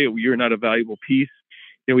anyway. You're not a valuable piece.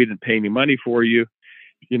 We didn't pay any money for you.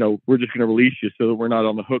 We're just going to release you so that we're not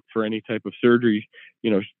on the hook for any type of surgery,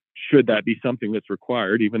 should that be something that's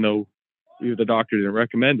required, even though the doctor didn't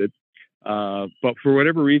recommend it. But for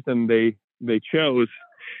whatever reason they chose,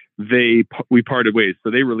 we parted ways.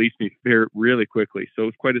 So they released me really quickly. So it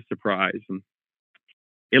was quite a surprise. And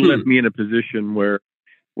it left me in a position where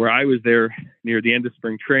I was there near the end of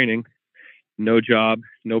spring training, no job,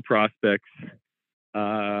 no prospects,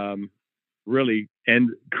 really,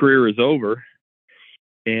 and career is over,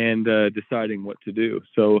 and deciding what to do.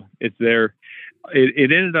 So it's there.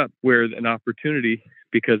 It ended up where an opportunity,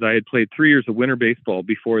 because I had played 3 years of winter baseball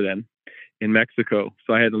before then in Mexico.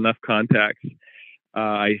 So I had enough contacts.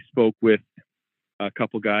 I spoke with a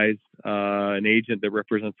couple guys, an agent that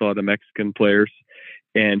represents a lot of Mexican players,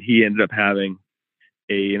 and he ended up having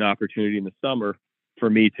an opportunity in the summer for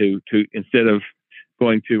me to instead of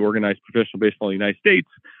going to organized professional baseball in the United States,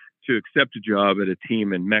 to accept a job at a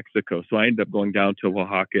team in Mexico. So I ended up going down to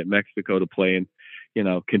Oaxaca in Mexico to play and,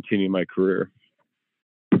 continue my career.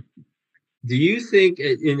 Do you think,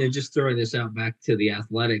 and just throwing this out back to the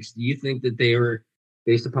Athletics, do you think that they were,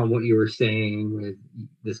 based upon what you were saying with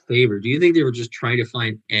this favor, do you think they were just trying to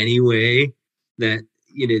find any way that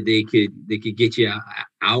they could get you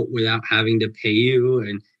out without having to pay you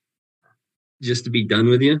and just to be done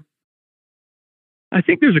with you? I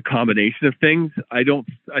think there's a combination of things. I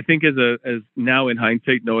think as now in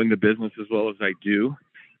hindsight, knowing the business as well as I do,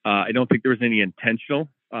 I don't think there was any intentional.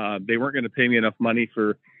 They weren't going to pay me enough money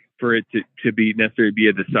for it to be necessarily be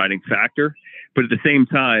a deciding factor. But at the same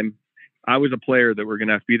time, I was a player that were going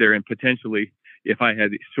to have to be there, and potentially if I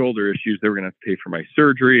had shoulder issues, they were going to have to pay for my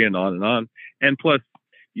surgery and on and on. And plus,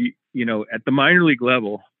 you know, at the minor league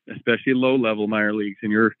level, especially low level minor leagues,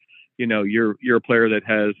 and you're a player that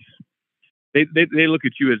has, they look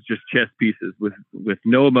at you as just chess pieces with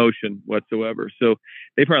no emotion whatsoever. So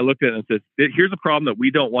they probably looked at it and said, here's a problem that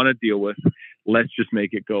we don't want to deal with. Let's just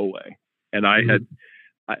make it go away. And I had,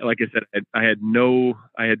 like I said, I had no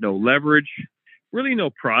leverage, really no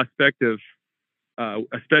prospect of,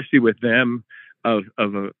 especially with them, of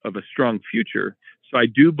a strong future. So I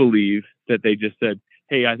do believe that they just said,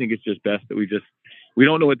 hey, I think it's just best that we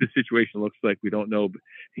don't know what the situation looks like. We don't know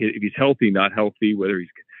if he's healthy, not healthy, whether he's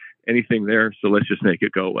anything there. So let's just make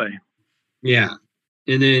it go away. Yeah.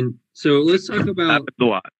 And then, so let's talk about, happens a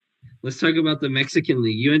lot. Let's talk about the Mexican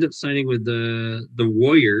League. You end up signing with the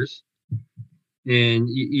Warriors, and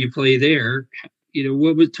you play there. You know,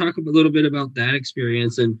 what would talk a little bit about that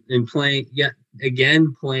experience and playing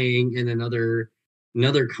playing in another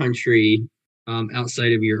country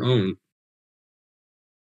outside of your own.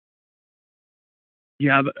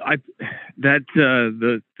 Yeah,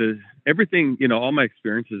 the everything, you know, all my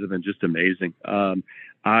experiences have been just amazing.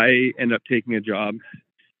 I ended up taking a job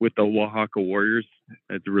with the Oaxaca Warriors.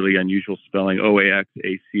 It's a really unusual spelling,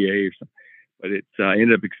 OAXACA or something. But it's I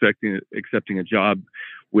ended up accepting a job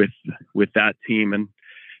with that team, and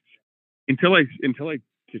until I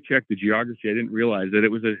to check the geography, I didn't realize that it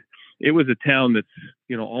was a town that's,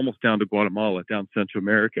 you know, almost down to Guatemala, down Central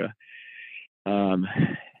America.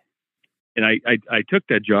 And I took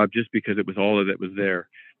that job just because it was all that was there,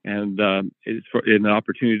 and it's an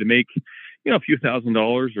opportunity to make, you know, a few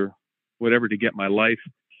 $1,000s or whatever to get my life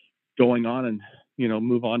going on and, you know,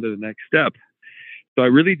 move on to the next step. So I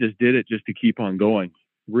really just did it just to keep on going,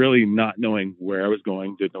 really not knowing where I was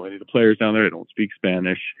going, didn't know any of the players down there. I don't speak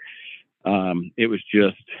Spanish. It was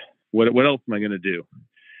just, what else am I going to do?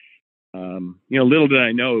 You know, little did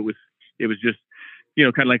I know it was just, you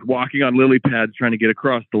know, kind of like walking on lily pads trying to get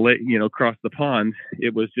across the lake, you know, across the pond.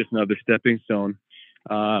 It was just another stepping stone.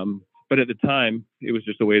 But at the time, it was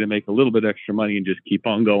just a way to make a little bit extra money and just keep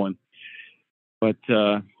on going. But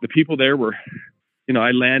the people there were, you know,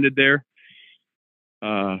 I landed there.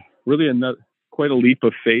 Really quite a leap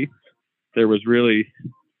of faith. There was really,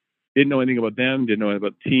 didn't know anything about them, didn't know anything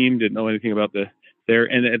about the team, didn't know anything about there.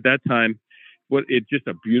 And at that time, it's just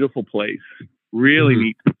a beautiful place, really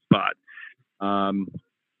neat spot. I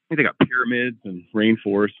think they got pyramids and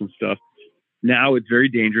rainforests and stuff. Now it's very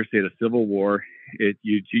dangerous. They had a civil war.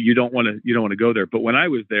 You don't want to go there. But when I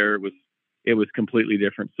was there, it was completely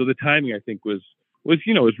different. So the timing, I think, was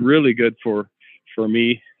really good for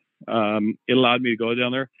me. It allowed me to go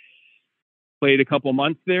down there, played a couple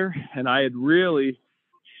months there, and I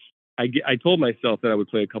told myself that I would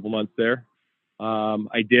play a couple months there.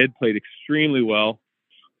 I did, played extremely well,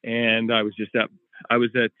 and I was at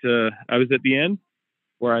the end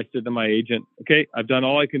where I said to my agent, okay, I've done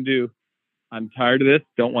all I can do. I'm tired of this.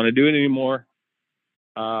 Don't want to do it anymore.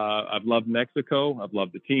 I've loved Mexico. I've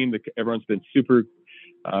loved the team. Everyone's been super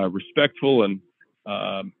respectful and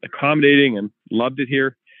accommodating, and loved it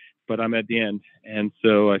here. But I'm at the end. And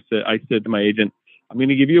so I said to my agent, I'm going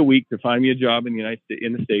to give you a week to find me a job in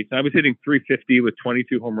the States. I was hitting 350 with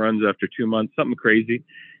 22 home runs after 2 months, something crazy.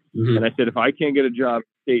 Mm-hmm. And I said, if I can't get a job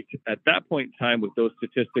at that point in time with those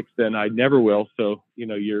statistics, then I never will. So, you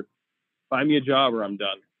know, find me a job or I'm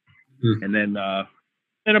done. Mm-hmm. And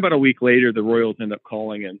then about a week later, the Royals end up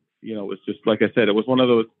calling, and, you know, it was just, like I said, it was one of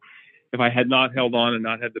those, if I had not held on and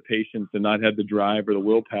not had the patience and not had the drive or the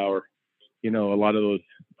willpower, you know, a lot of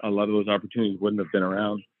those opportunities wouldn't have been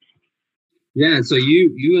around. Yeah. And so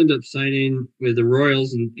you end up signing with the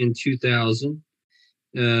Royals in 2000,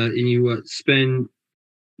 and you spend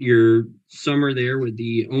your summer there with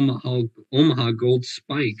the Omaha Gold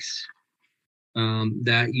Spikes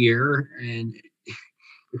that year. And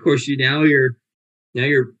of course, you're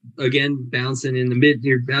again bouncing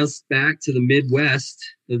you're bounced back to the Midwest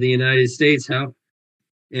of the United States.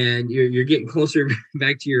 And you're getting closer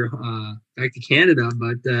back to back to Canada,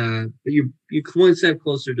 but you're one step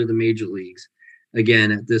closer to the major leagues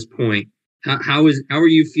again at this point. How are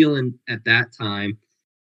you feeling at that time,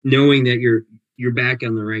 knowing that you're back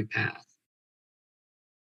on the right path?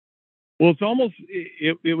 Well,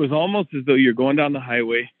 it was almost as though you're going down the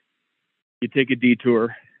highway, you take a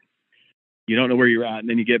detour, you don't know where you're at, and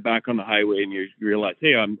then you get back on the highway and you realize,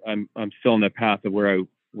 hey, I'm still on the path of where I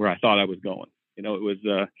thought I was going. It was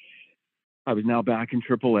I was now back in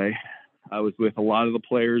AAA. I was with a lot of the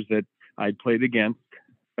players that I'd played against.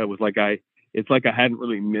 It was like it's like I hadn't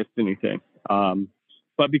really missed anything.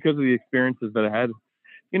 But because of the experiences that I had,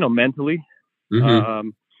 mentally, Mm-hmm.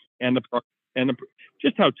 and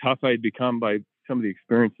just how tough I had become by some of the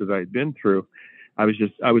experiences I had been through, I was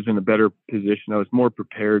in a better position. I was more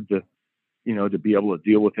prepared to be able to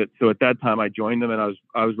deal with it. So at that time I joined them and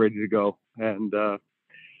I was ready to go. And,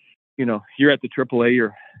 you're at the AAA,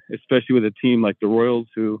 especially with a team like the Royals,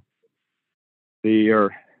 who they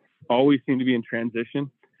are always seem to be in transition.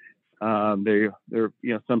 They're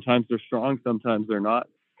sometimes they're strong, sometimes they're not.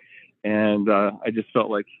 And, I just felt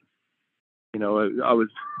like,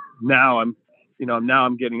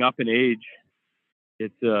 I'm getting up in age.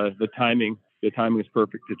 It's the timing is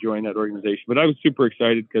perfect to join that organization. But I was super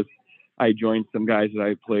excited because I joined some guys that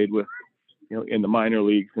I played with, in the minor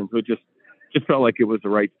leagues. And so it just felt like it was the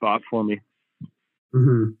right spot for me.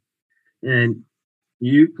 Mm-hmm. And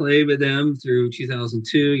you played with them through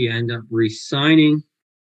 2002. You end up re-signing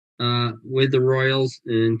with the Royals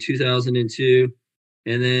in 2002.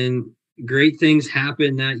 And then great things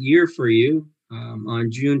happened that year for you. On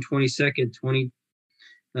June 22nd,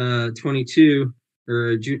 2022,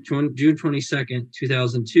 or June 22nd,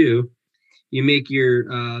 2002, you make your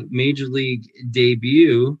major league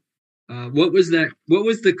debut. What was that? What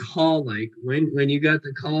was the call like when you got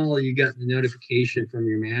the call? You got the notification from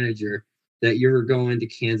your manager that you were going to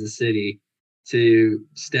Kansas City to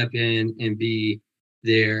step in and be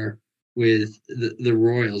there with the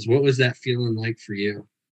Royals. What was that feeling like for you,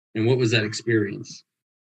 and what was that experience?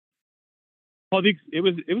 Well, it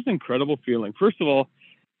was an incredible feeling. First of all,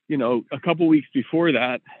 a couple weeks before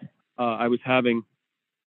that, I was having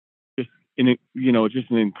just an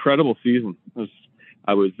incredible season.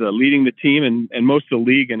 I was leading the team and most of the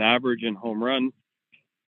league in average and home runs,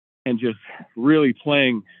 and just really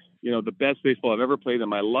playing, the best baseball I've ever played in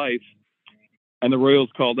my life. And the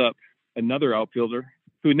Royals called up another outfielder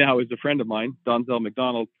who now is a friend of mine, Donzel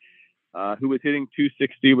McDonald, who was hitting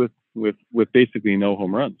 260 with basically no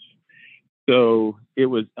home runs. So it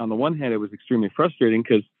was, on the one hand, it was extremely frustrating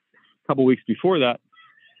because a couple weeks before that,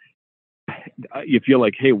 you feel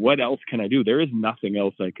like, hey, what else can I do? There is nothing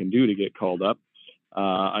else I can do to get called up.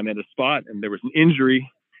 I'm at a spot and there was an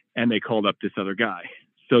injury and they called up this other guy.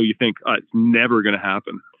 So you think, it's never going to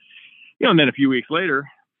happen. And then a few weeks later,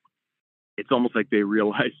 it's almost like they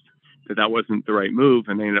realized that wasn't the right move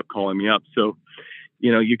and they ended up calling me up. So,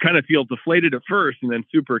 you kind of feel deflated at first and then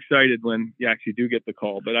super excited when you actually do get the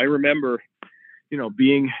call. But I remember,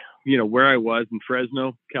 being, where I was in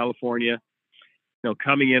Fresno, California,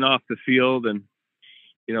 coming in off the field and,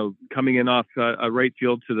 coming in off a right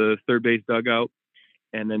field to the third base dugout,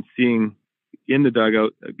 and then seeing in the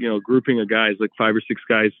dugout, grouping of guys, like 5 or 6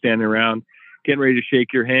 guys standing around, getting ready to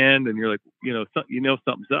shake your hand. And you're like,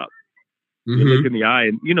 something's up. Mm-hmm. You look in the eye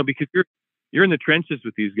and, because you're in the trenches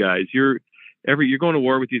with these guys. You're going to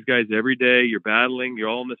war with these guys every day. You're battling. You're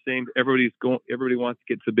all in the same. Everybody wants to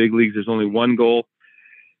get to the big leagues. There's only one goal.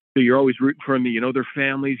 So you're always rooting for them. Their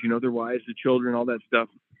families, their wives, their children, all that stuff.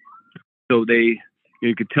 So you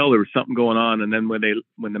could tell there was something going on. And then when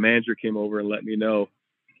the manager came over and let me know,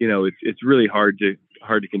 it's really hard to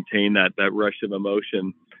contain that rush of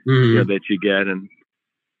emotion, Mm-hmm. that you get. And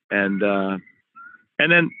then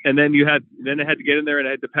I had to get in there and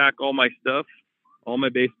I had to pack all my stuff, all my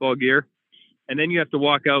baseball gear. And then you have to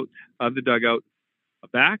walk out of the dugout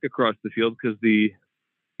back across the field because the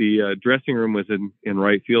dressing room was in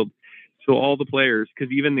right field. So all the players,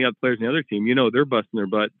 because even the other players in the other team, they're busting their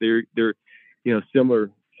butt. They're similar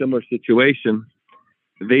situation.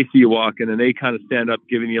 They see you walking and they kind of stand up,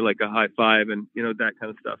 giving you like a high five and that kind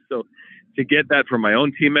of stuff. So to get that from my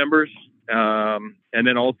own team members, and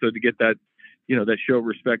then also to get that that show of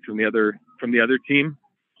respect from the other team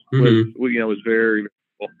was very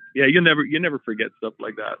cool. Yeah, you never forget stuff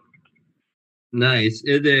like that. Nice.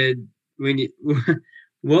 And then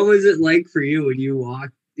what was it like for you when you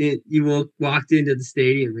walked into the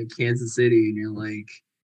stadium in Kansas City and you're like,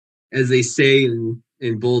 as they say in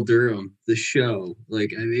Bull Durham, the show,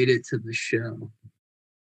 like, I made it to the show?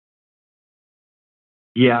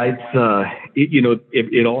 Yeah,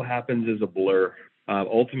 it all happens as a blur.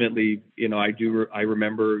 Ultimately, I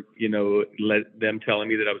remember, them telling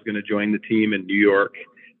me that I was going to join the team in New York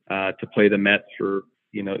to play the Mets for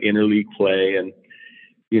interleague play. And,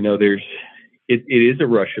 it is a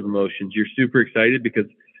rush of emotions. You're super excited because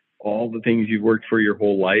all the things you've worked for your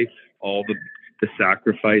whole life, all the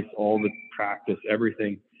sacrifice, all the practice,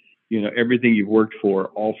 everything, everything you've worked for,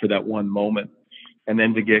 all for that one moment. And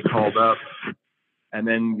then to get called up, and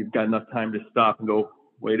then you've got enough time to stop and go,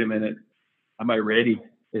 wait a minute, am I ready?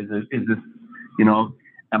 Is this,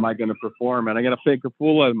 am I going to perform? And I'm going to fake a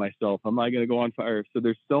fool out of myself. Am I going to go on fire? So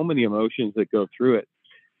there's so many emotions that go through it.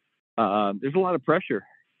 There's a lot of pressure,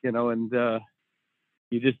 and you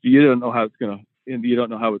don't know how it's going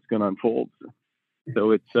to unfold.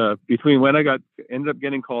 So it's between when I ended up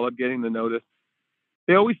getting called up, getting the notice.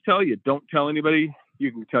 They always tell you, don't tell anybody.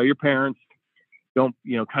 You can tell your parents. Don't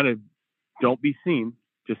be seen.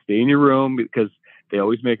 Just stay in your room, because they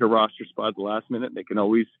always make a roster spot at the last minute. They can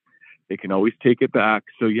always take it back.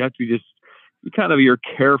 So you have to you're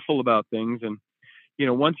careful about things. And,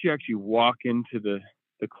 once you actually walk into the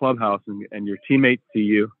clubhouse and your teammates see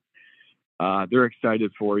you, they're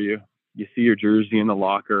excited for you. You see your jersey in the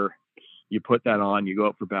locker, you put that on, you go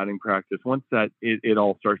out for batting practice. Once that, it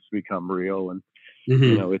all starts to become real. And,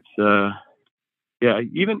 it's,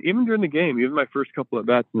 even during the game, even my first couple of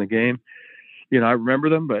bats in the game, I remember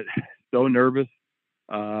them, but so nervous.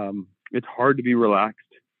 It's hard to be relaxed,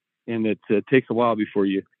 and it takes a while before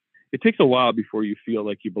you feel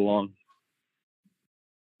like you belong.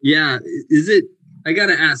 Yeah. I got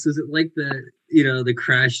to ask, is it like the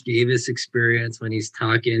Crash Davis experience when he's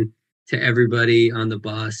talking to everybody on the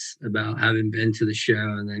bus about having been to the show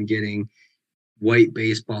and then getting white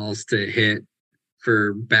baseballs to hit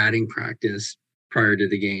for batting practice prior to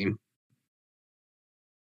the game?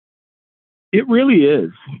 It really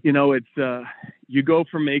is. It's you go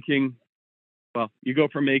from making not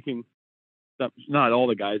all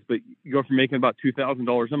the guys, but you go from making about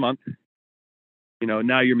 $2,000 a month.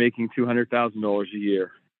 Now you're making $200,000 a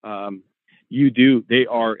year.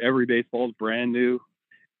 Every baseball is brand new,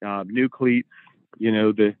 new cleats.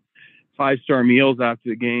 The 5-star meals after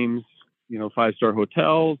the games. 5-star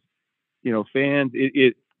hotels. Fans.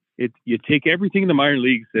 You take everything in the minor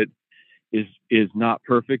leagues that is not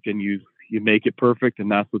perfect, and you make it perfect,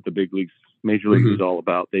 and that's what the big leagues, major leagues, is all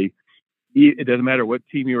about. It doesn't matter what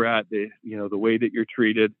team you're at. The way that you're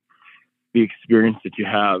treated, the experience that you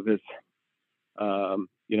have is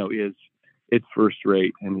it's first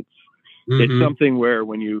rate, and it's something where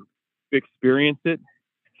when you experience it,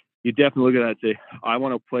 you definitely look at that and say, I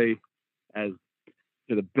want to play as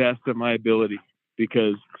to the best of my ability,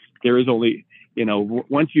 because there is only,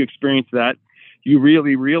 once you experience that, you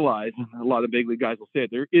really realize, a lot of big league guys will say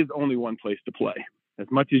it, there is only one place to play. As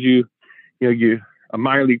much as you a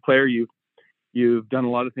minor league player, you've done a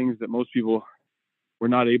lot of things that most people were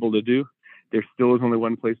not able to do. There still is only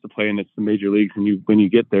one place to play, and it's the major leagues. And when you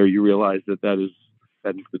get there, you realize that is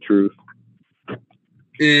the truth.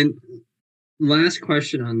 And last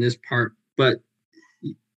question on this part, but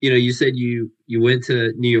you said you went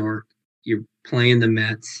to New York, you're playing the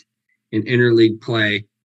Mets in interleague play,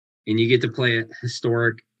 and you get to play at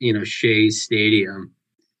historic, Shea Stadium,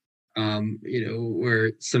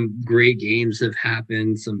 where some great games have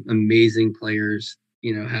happened, some amazing players,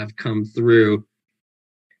 have come through.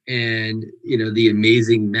 And the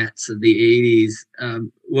amazing Mets of the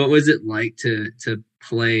 80s. What was it like to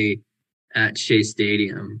play at Shea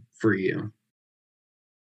Stadium for you?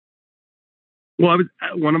 Well,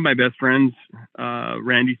 one of my best friends,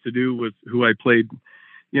 Randy Sadu, was who I played,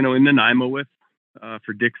 in Nanaimo with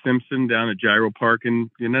for Dick Simpson down at Gyro Park in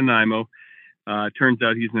Nanaimo. Turns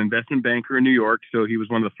out he's an investment banker in New York, so he was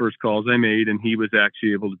one of the first calls I made, and he was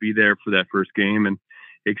actually able to be there for that first game and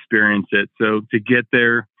experience it. So to get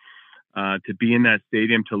there, to be in that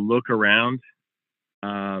stadium, to look around,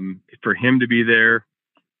 for him to be there,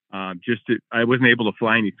 I wasn't able to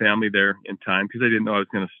fly any family there in time because I didn't know I was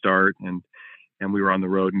going to start, and we were on the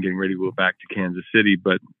road and getting ready to go back to Kansas City.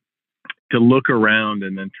 But to look around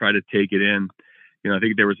and then try to take it in, I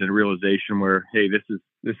think there was a realization where, hey, this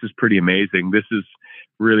is pretty amazing. This is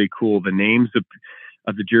really cool. The names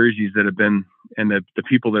of the jerseys that have been, and the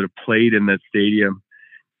people that have played in that stadium,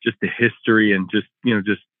 just the history, and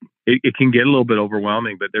it can get a little bit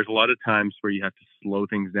overwhelming, but there's a lot of times where you have to slow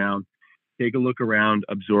things down, take a look around,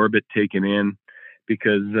 absorb it, take it in,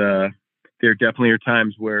 because there definitely are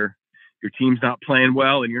times where your team's not playing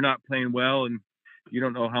well and you're not playing well, and you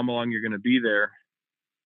don't know how long you're going to be there.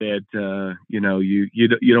 That you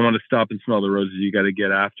don't want to stop and smell the roses. You got to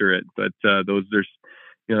get after it. But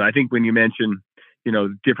I think when you mention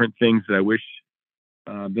different things that I wish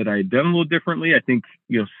that I had done a little differently, I think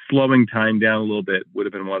slowing time down a little bit would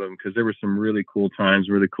have been one of them, because there were some really cool times,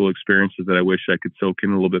 really cool experiences that I wish I could soak in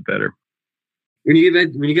a little bit better. when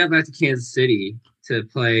you got back to Kansas City to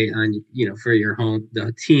play on, for your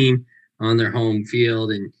the team on their home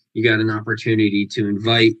field, and you got an opportunity to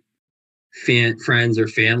invite friends or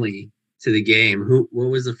family to the game, what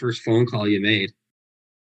was the first phone call you made?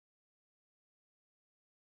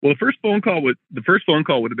 Well, the first phone call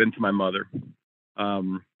would have been to my mother.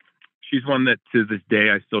 She's one that to this day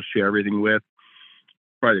I still share everything with.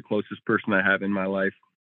 Probably the closest person I have in my life.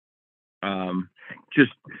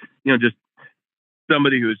 Just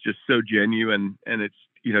somebody who is just so genuine, and it's,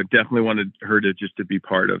 definitely wanted her to be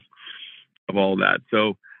part of all that.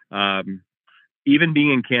 So, even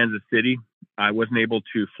being in Kansas City, I wasn't able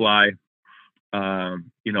to fly,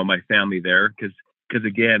 my family there because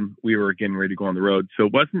again, we were getting ready to go on the road. So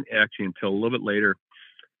it wasn't actually until a little bit later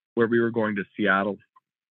where we were going to Seattle,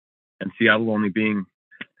 and Seattle only being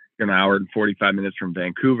an hour and 45 minutes from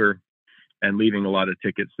Vancouver, and leaving a lot of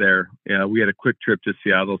tickets there. We had a quick trip to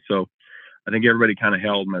Seattle. So I think everybody kind of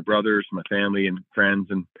held, my brothers, my family and friends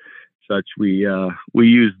and such. We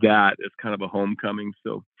used that as kind of a homecoming.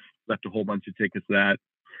 So left a whole bunch of tickets that,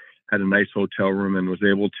 had a nice hotel room, and was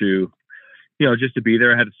able to, just to be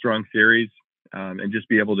there. I had a strong series, and just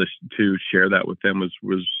be able to share that with them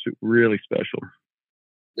was really special.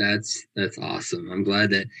 That's awesome. I'm glad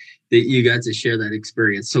that you got to share that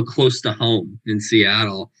experience so close to home in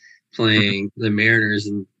Seattle, playing the Mariners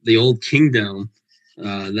in the old Kingdom.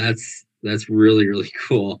 That's really, really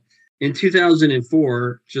cool. In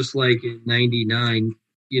 2004, just like in '99,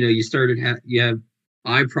 you started you have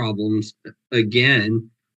eye problems again.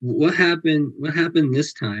 What happened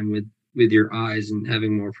this time with your eyes and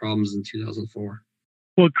having more problems in 2004?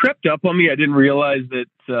 Well, it crept up on me. I didn't realize that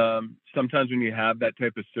sometimes when you have that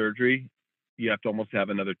type of surgery, you have to almost have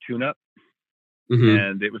another tune-up. Mm-hmm.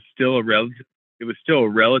 And it was still a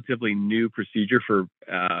relatively new procedure for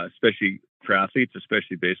especially for athletes,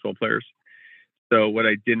 especially baseball players. So what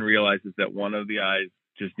I didn't realize is that one of the eyes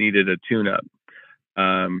just needed a tune-up.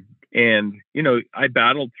 And I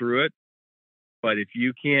battled through it. But if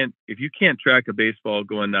you can't track a baseball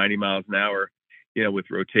going 90 miles an hour, with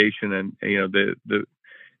rotation and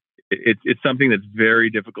it's something that's very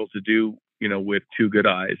difficult to do, with two good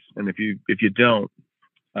eyes. And if you don't,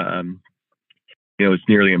 it's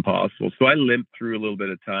nearly impossible. So I limped through a little bit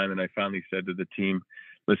of time, and I finally said to the team,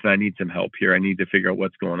 listen, I need some help here. I need to figure out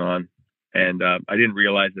what's going on. And I didn't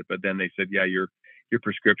realize it, but then they said, yeah, your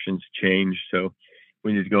prescriptions changed. So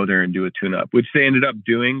we need to go there and do a tune-up, which they ended up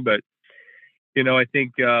doing. But I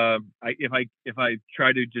think if I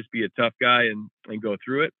try to just be a tough guy and go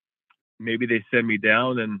through it, maybe they send me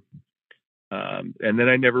down, and then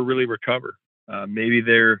I never really recover. But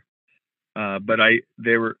I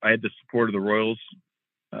had the support of the Royals,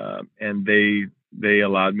 and they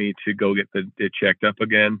allowed me to go get it checked up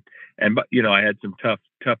again. But I had some tough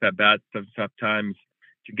at bats, tough times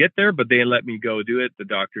to get there, but they let me go do it. The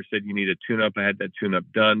doctor said you need a tune-up. I had that tune-up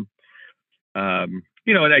done. And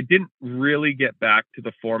I didn't really get back to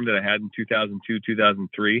the form that I had in 2002,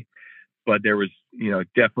 2003, but there was,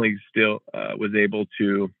 definitely still was able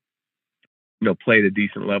to, play at a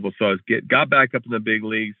decent level. So I got back up in the big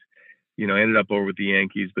leagues, ended up over with the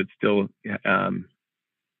Yankees, but still,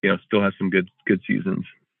 still has some good seasons.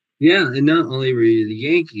 Yeah, and not only were you the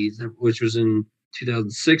Yankees, which was in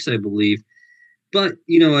 2006, I believe, but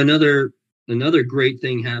another great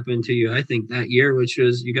thing happened to you, I think, that year, which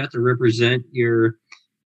was you got to represent your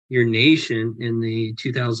nation in the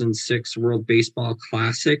 2006 World Baseball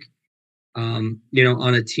Classic. On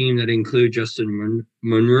a team that include Justin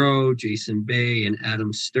Monroe, Jason Bay, and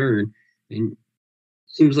Adam Stern, and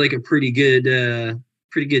seems like a pretty good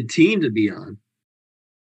team to be on.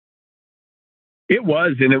 It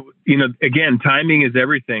was, and again, timing is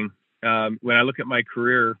everything. When I look at my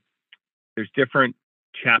career, there's different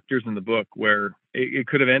chapters in the book where it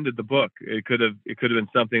could have ended the book. It could have been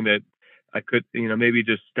something that I could, maybe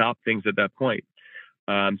just stop things at that point.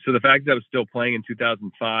 So the fact that I was still playing in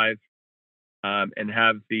 2005 and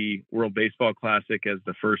have the World Baseball Classic as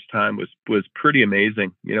the first time was pretty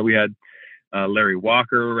amazing. We had Larry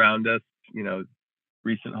Walker around us,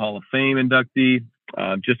 recent Hall of Fame inductee,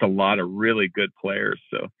 just a lot of really good players.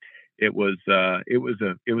 So it was a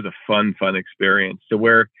fun experience. So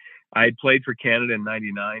where I had played for Canada in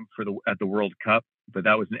 '99 at the World Cup, but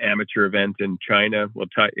that was an amateur event in China,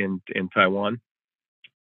 in Taiwan.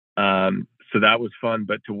 So that was fun.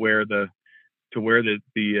 But to wear the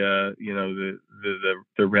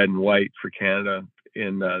red and white for Canada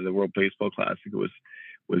in the World Baseball Classic was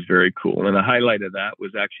very cool. And the highlight of that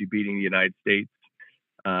was actually beating the United States,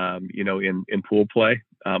 in pool play,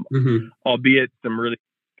 albeit some really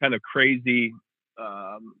kind of crazy,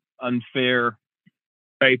 unfair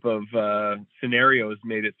type of scenarios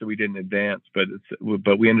made it so we didn't advance. But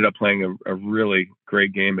we ended up playing a really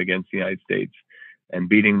great game against the United States and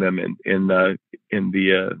beating them in the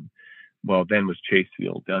well, then was Chase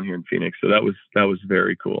Field down here in Phoenix. So that was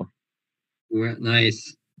very cool.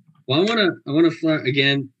 Nice. Well, I want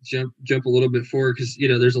to jump a little bit forward because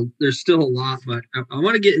there's still a lot, but I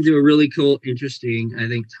want to get into a really cool, interesting, I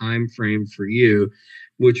think, time frame for you,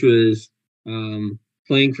 which was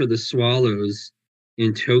playing for the Swallows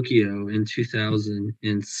in Tokyo in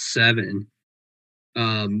 2007.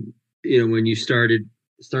 When you started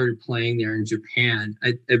playing there in Japan.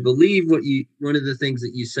 I believe one of the things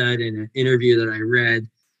that you said in an interview that I read,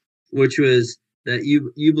 which was that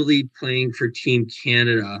you believe playing for Team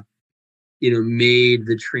Canada, made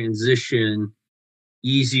the transition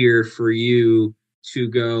easier for you to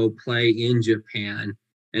go play in Japan.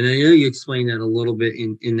 And I know you explained that a little bit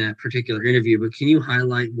in that particular interview, but can you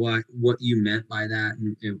highlight what you meant by that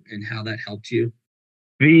and how that helped you?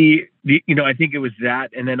 I think it was that,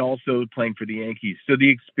 and then also playing for the Yankees. So the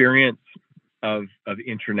experience of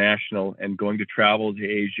international and going to travel to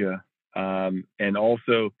Asia, and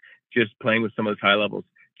also just playing with some of those high levels,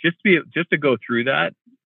 just to go through that,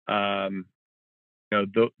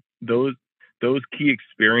 those key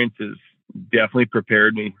experiences definitely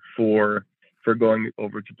prepared me for going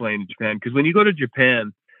over to playing in Japan. Because when you go to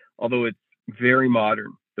Japan, although it's very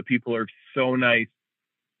modern, the people are so nice.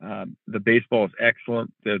 The baseball is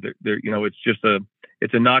excellent.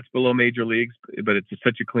 It's a notch below major leagues, but it's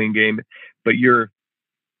such a clean game. But you're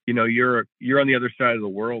on the other side of the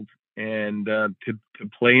world, and to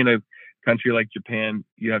play in a country like Japan,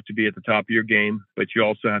 you have to be at the top of your game, but you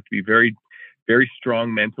also have to be very, very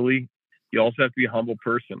strong mentally. You also have to be a humble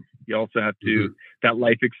person. You also have to that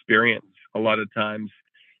life experience. A lot of times,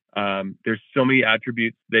 there's so many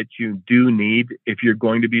attributes that you do need if you're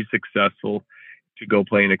going to be successful to go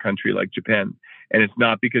play in a country like Japan. And it's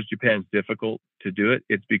not because Japan's difficult to do it.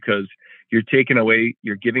 It's because you're giving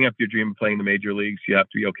up your dream of playing the major leagues. You have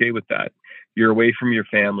to be okay with that. You're away from your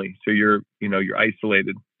family. So you're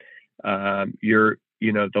isolated. The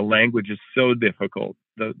language is so difficult.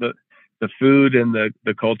 The food and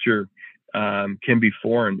the culture can be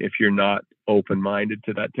foreign if you're not open-minded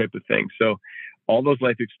to that type of thing. So all those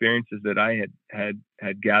life experiences that I had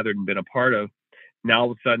gathered and been a part of, now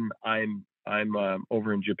all of a sudden I'm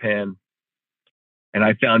over in Japan, and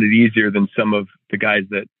I found it easier than some of the guys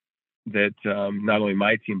that not only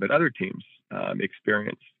my team but other teams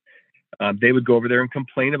experienced. They would go over there and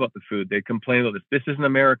complain about the food. They complain about this isn't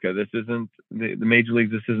America. This isn't the major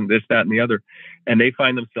leagues. This isn't this, that, and the other. And they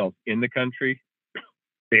find themselves in the country,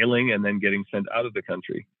 failing, and then getting sent out of the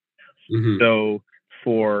country. Mm-hmm. So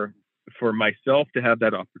for myself to have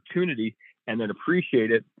that opportunity and then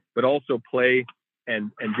appreciate it, but also play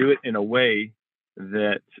and do it in a way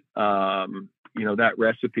that that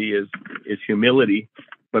recipe is humility,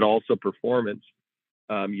 but also performance.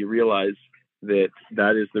 You realize that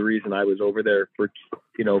is the reason I was over there for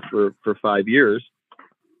 5 years,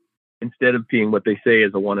 instead of being what they say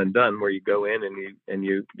is a one and done, where you go in and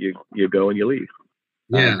you go and you leave.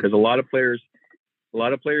 Yeah, because a lot of players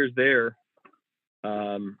there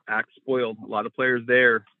act spoiled. A lot of players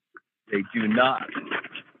there, they do not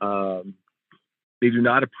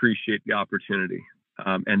appreciate the opportunity,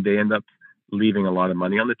 and they end up leaving a lot of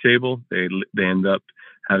money on the table. They end up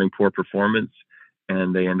having poor performance,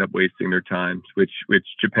 and they end up wasting their time, which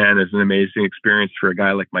Japan is an amazing experience for a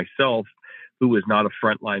guy like myself, who is not a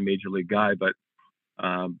frontline major league guy, but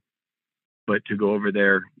to go over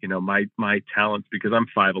there, my talents, because I'm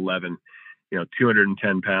 5'11",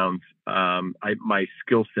 210 pounds, my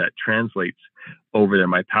skill set translates over there.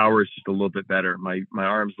 My power is just a little bit better. My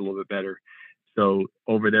arm's a little bit better. So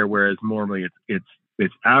over there, whereas normally it's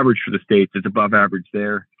average for the States, it's above average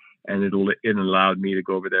there. And it allowed me to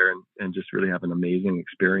go over there and just really have an amazing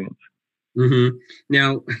experience. Mm-hmm.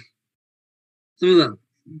 Now, some of the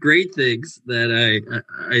great things that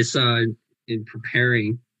I saw in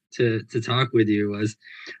preparing to talk with you was,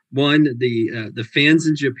 one, the fans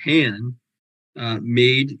in Japan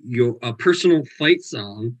made a personal fight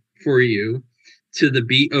song for you to the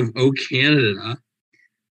beat of "Oh Canada."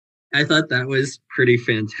 I thought that was pretty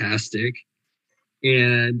fantastic.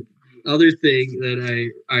 And other thing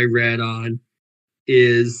that I read on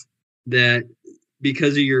is that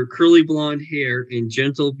because of your curly blonde hair and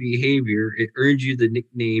gentle behavior, it earned you the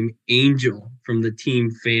nickname Angel from the team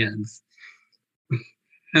fans.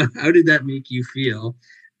 How did that make you feel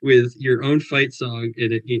with your own fight song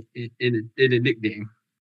in a nickname?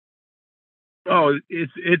 Oh,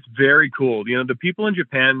 it's very cool. The people in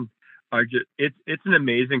Japan are just, it's an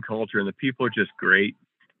amazing culture, and the people are just great.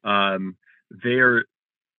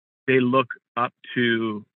 they look up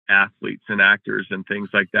to athletes and actors and things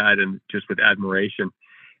like that, and just with admiration.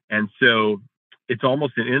 And so it's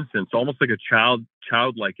almost an innocence, almost like a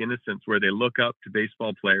childlike innocence, where they look up to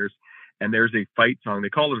baseball players, and there's a fight song. They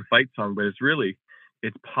call it a fight song, but it's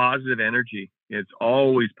positive energy. It's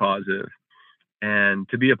always positive. And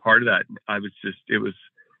to be a part of that, I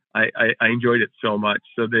enjoyed it so much.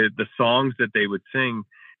 So the songs that they would sing,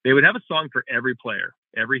 they would have a song for every player,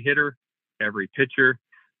 every hitter, every pitcher.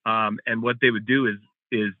 And what they would do is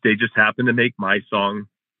they just happened to make my song,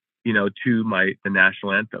 to the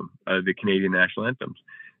national anthem, the Canadian national anthems.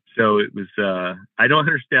 So it was, I don't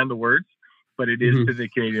understand the words, but it is to the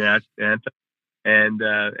Canadian anthem, and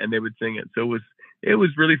they would sing it. So it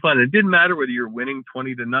was really fun. It didn't matter whether you're winning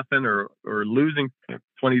 20-0 or losing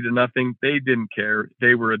 20-0. They didn't care.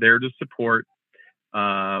 They were there to support.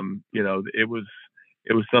 It was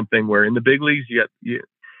something where in the big leagues, you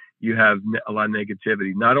have a lot of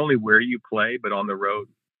negativity, not only where you play, but on the road.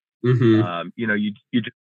 You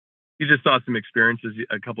just saw some experiences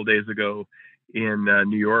a couple of days ago in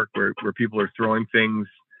New York where people are throwing things,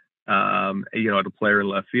 at a player in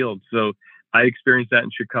left field. So I experienced that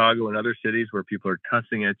in Chicago and other cities where people are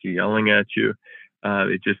cussing at you, yelling at you.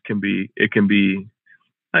 It can be a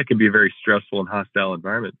very stressful and hostile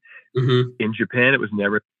environment. In Japan, it was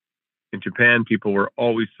never. In Japan, people were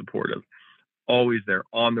always supportive, always there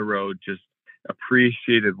on the road, just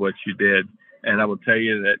appreciated what you did. And I will tell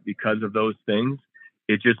you that because of those things,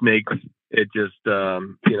 it made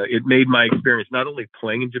my experience, not only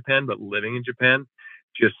playing in Japan, but living in Japan,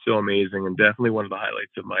 just so amazing, and definitely one of the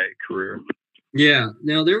highlights of my career. Yeah.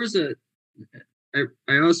 Now there was I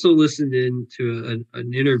also listened into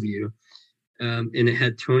an interview, and it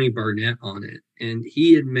had Tony Barnett on it. And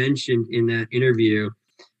he had mentioned in that interview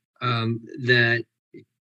that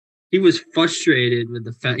he was frustrated with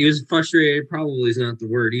the fact, probably is not the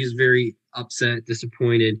word. He was very upset,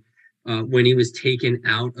 disappointed when he was taken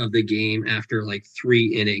out of the game after like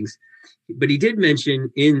 3 innings. But he did mention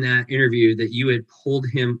in that interview that you had pulled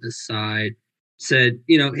him aside, said,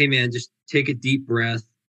 hey man, just take a deep breath.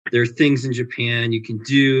 There are things in Japan you can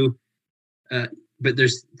do, but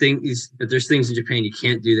there's things in Japan you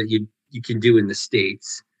can't do that you can do in the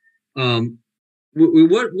States. What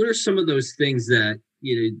are some of those things that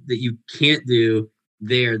that you can't do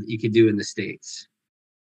there that you could do in the States?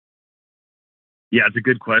 Yeah, it's a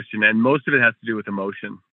good question, and most of it has to do with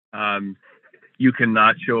emotion. You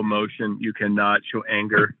cannot show emotion. You cannot show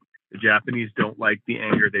anger. The Japanese don't like the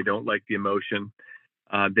anger. They don't like the emotion.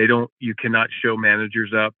 You cannot show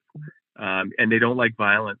managers up, and they don't like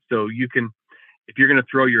violence. So if you're going to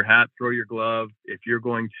throw your hat, throw your glove. If you're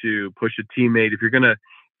going to push a teammate, if you're going to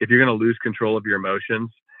lose control of your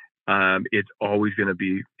emotions, it's always going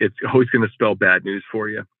to spell bad news for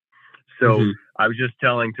you. So I was just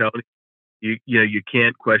telling Tony, you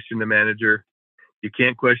can't question the manager. You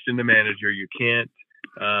can't question the manager. You can't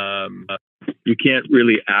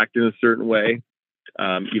really act in a certain way.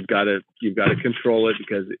 You've got to control it,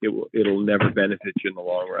 because it'll never benefit you in the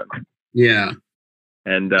long run. Yeah.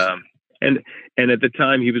 And at the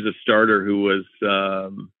time, he was a starter who was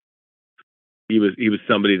he was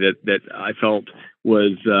somebody that I felt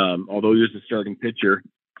was, although he was a starting pitcher,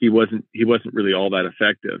 he wasn't really all that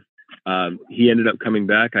effective. He ended up coming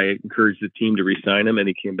back. I encouraged the team to re-sign him, and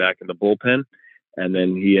he came back in the bullpen. And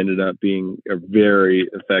then he ended up being a very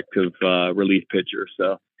effective relief pitcher.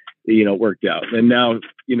 So, it worked out. And now,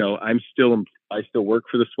 I still work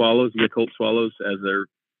for the Swallows, the Yakult Swallows, as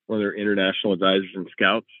one of their international advisors and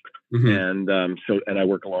scouts. And I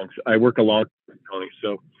work along Tony.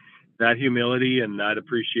 So that humility and that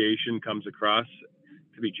appreciation comes across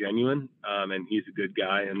to be genuine. And he's a good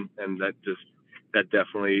guy, and that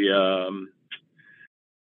definitely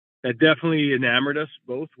enamored us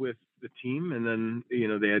both with the team. And then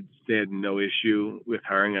they had no issue with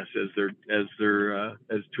hiring us as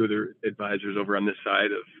two of their advisors over on this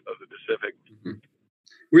side of the Pacific.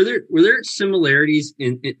 Were there similarities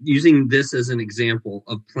in using this as an example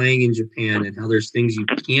of playing in Japan and how there's things you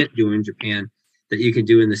can't do in Japan that you can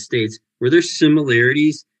do in the States? Were there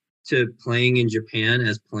similarities to playing in Japan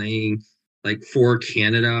as playing like for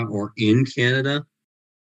Canada or in Canada?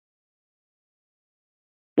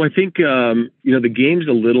 Well, I think, the game's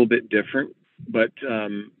a little bit different, but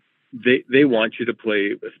they want you to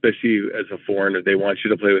play, especially as a foreigner, they want you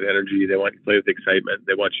to play with energy. They want you to play with excitement.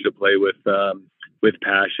 They want you to play with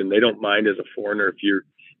passion. They don't mind as a foreigner if you're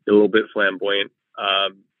a little bit flamboyant,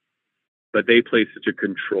 but they play such a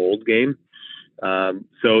controlled game.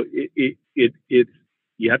 So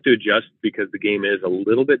you have to adjust because the game is a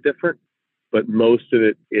little bit different, but most of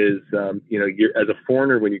it is, you're as a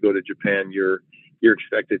foreigner, when you go to Japan, you're you're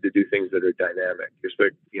expected to do things that are dynamic. You're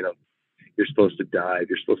supposed to dive,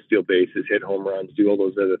 you're supposed to steal bases, hit home runs, do all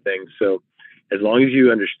those other things. So as long as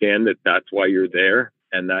you understand that that's why you're there,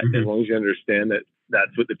 and that as long as you understand that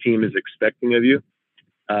that's what the team is expecting of you,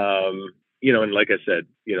 and like I said,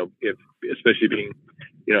 if especially being,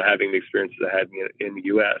 having the experiences I had in the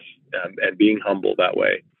U.S. And being humble that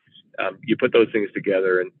way, you put those things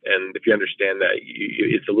together, and if you understand that,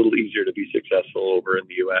 it's a little easier to be successful over in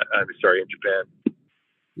the U.S. In Japan.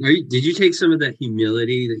 Did you take some of that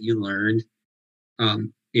humility that you learned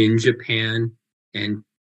in Japan and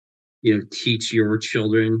teach your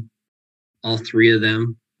children, all three of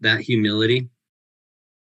them, that humility?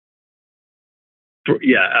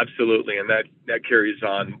 Yeah, absolutely, and that carries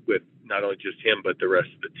on with not only just him but the rest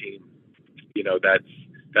of the team.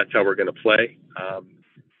 That's how we're going to play,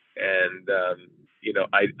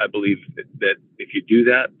 I believe that if you do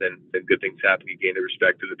that, then good things happen. You gain the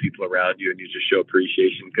respect of the people around you, and you just show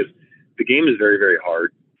appreciation, because the game is very, very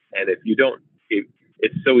hard. And if you don't,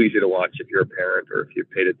 it's so easy to watch if you're a parent, or if you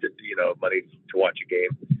paid money to watch a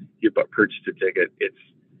game, you purchased a ticket.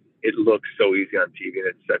 It looks so easy on TV, and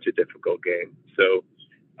it's such a difficult game. So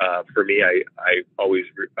for me, I always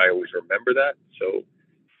remember that. So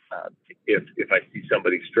if I see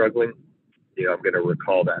somebody struggling, I'm going to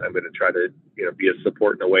recall that. I'm going to try to, be a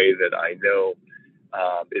support in a way that I know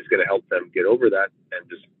is going to help them get over that and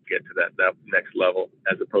just get to that next level,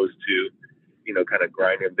 as opposed to, kind of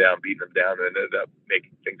grinding them down, beating them down, and end up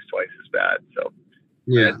making things twice as bad. So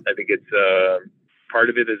yeah, I think it's part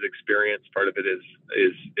of it is experience. Part of it is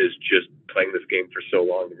just playing this game for so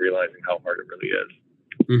long and realizing how hard it really is.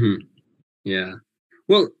 Mm-hmm. Yeah.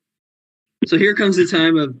 Well, so here comes the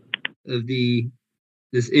time of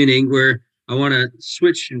this inning where I want to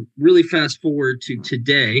switch and really fast forward to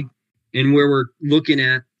today, and where we're looking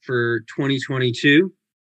at for 2022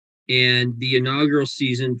 and the inaugural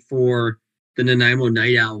season for the Nanaimo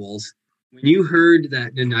Night Owls. When you heard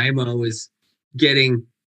that Nanaimo is getting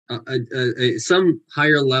some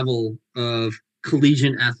higher level of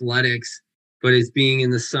collegiate athletics, but it's being in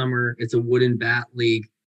the summer, it's a wooden bat league.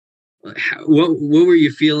 What were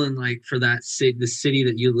you feeling like for that the city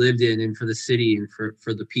that you lived in, and for the city, and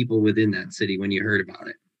for the people within that city when you heard about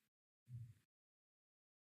it?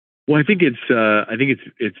 Well, I think it's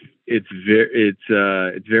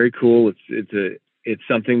very cool. It's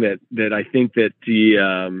something that I think that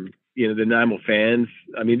the the Nanaimo fans,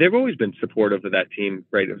 I mean, they've always been supportive of that team,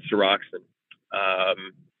 right, of Syroxton.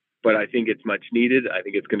 But I think it's much needed. I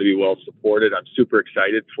think it's going to be well supported. I'm super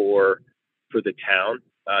excited for the town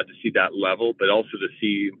to see that level, but also to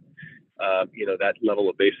see that level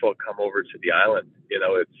of baseball come over to the island.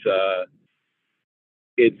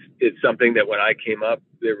 It's something that when I came up,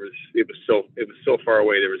 it was so far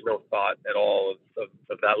away. There was no thought at all of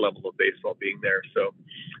that level of baseball being there. So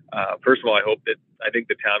first of all, I think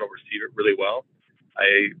the town will receive it really well.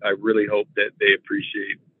 I really hope that they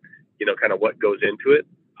appreciate kind of what goes into it.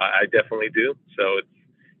 I definitely do. So it's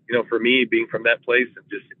for me, being from that place, and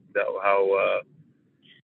just know how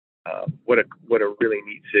what a really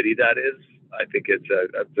neat city that is. I think it's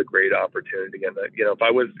a great opportunity. And if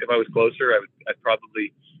I was closer, I'd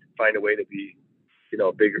probably find a way to be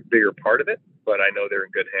a bigger part of it. But I know they're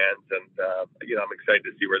in good hands, and I'm excited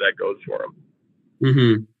to see where that goes for them.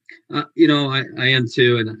 Mm-hmm. I am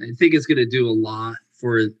too, and I think it's going to do a lot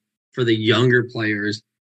for the younger players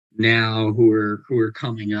now who are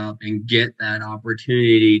coming up and get that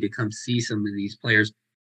opportunity to come see some of these players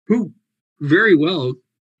who very well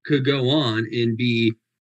could go on and be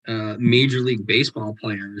Major League Baseball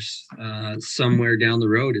players somewhere down the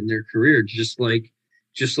road in their career, just like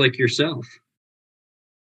yourself.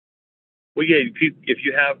 Well, yeah, if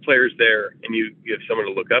you have players there and you have someone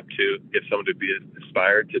to look up to, you have someone to be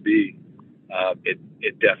aspired to be,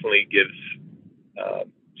 it definitely gives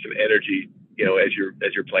some energy, as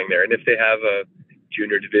you're playing there. And if they have a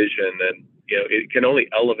junior division, then it can only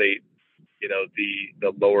elevate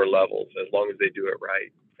the lower levels, as long as they do it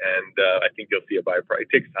right. And I think you'll see a byproduct. It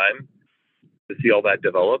takes time to see all that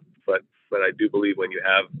develop, but I do believe when you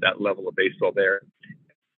have that level of baseball there,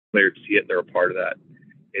 players see it and they're a part of that.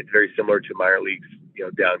 It's very similar to minor leagues,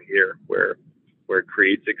 down here, where it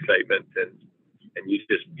creates excitement, and you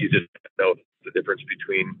just know the difference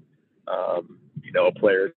between a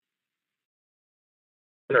player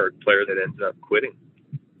or a player that ends up quitting.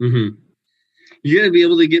 Mm-hmm. You're gonna be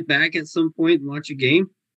able to get back at some point and watch a game?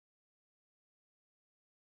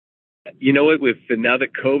 You know what? Now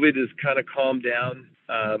that COVID has kind of calmed down,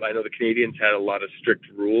 I know the Canadians had a lot of strict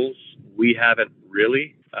rules. We haven't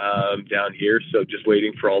really down here, so just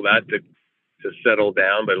waiting for all that to settle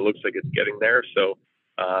down. But it looks like it's getting there. So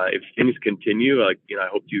if things continue, I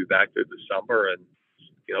hope to be back there this summer, and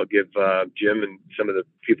give Jim and some of the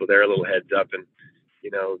people there a little heads up, and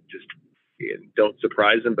just don't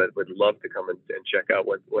surprise them, but would love to come and check out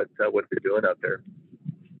what they're doing out there.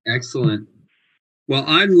 Excellent. Well,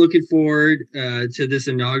 I'm looking forward to this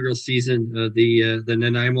inaugural season of the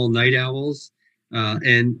Nanaimo Night Owls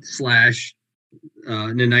and /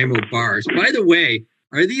 Nanaimo Bars. By the way,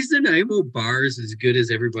 are these Nanaimo Bars as good as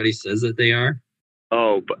everybody says that they are?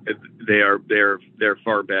 Oh, but they're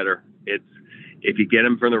far better. It's if you get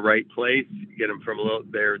them from the right place, you get them from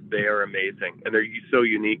they are amazing, and they're so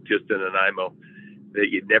unique just in Nanaimo that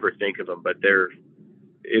you'd never think of them. But they're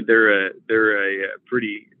a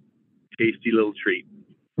pretty tasty little treat.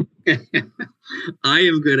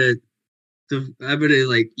 I'm gonna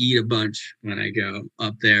eat a bunch when I go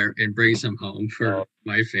up there and bring some home for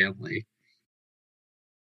my family.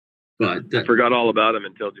 But I forgot all about them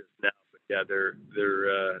until just now. But yeah, they're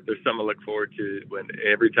something to look forward to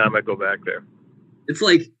every time I go back there. It's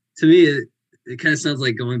like, to me, it kind of sounds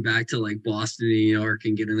like going back to like Boston, New York,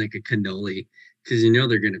 and getting like a cannoli because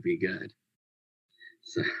they're going to be good.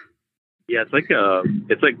 So. Yeah, it's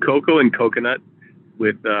like cocoa and coconut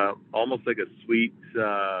with almost like a sweet,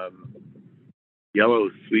 yellow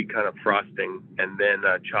sweet kind of frosting, and then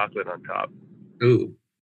chocolate on top. Ooh,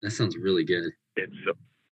 that sounds really good.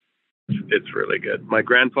 It's really good. My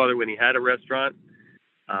grandfather, when he had a restaurant,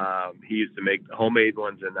 he used to make homemade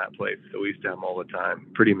ones in that place. So we used to have them all the time.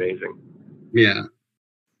 Pretty amazing. Yeah.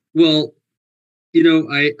 Well,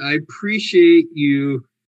 I appreciate you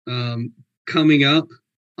coming up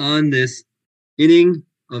on this inning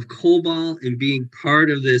of Cole and being part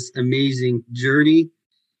of this amazing journey.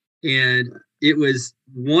 And it was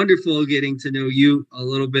wonderful getting to know you a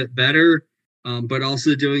little bit better, but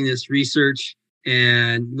also doing this research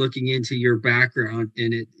and looking into your background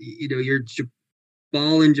and your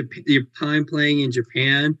your time playing in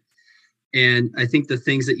Japan. And I think the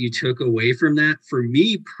things that you took away from that, for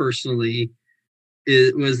me personally,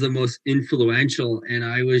 it was the most influential. And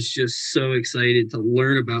I was just so excited to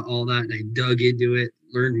learn about all that. And I dug into it,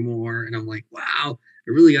 learned more. And I'm like, wow, I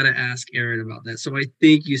really got to ask Aaron about that. So I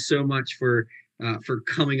thank you so much for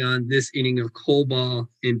coming on this inning of Cole ball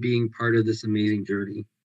and being part of this amazing journey.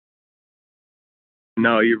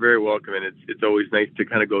 No, you're very welcome, and it's always nice to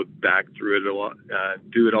kind of go back through it a lot,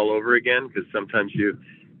 do it all over again, because sometimes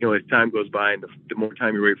as time goes by and the more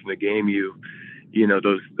time you're away from the game,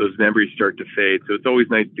 those memories start to fade. So it's always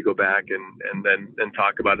nice to go back and then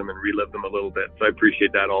talk about them and relive them a little bit. So I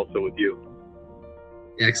appreciate that also with you.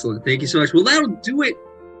 Excellent, thank you so much. Well, that'll do it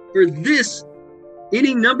for this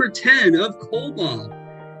inning number 10 of Cole ball.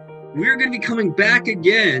 We're going to be coming back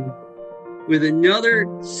again with another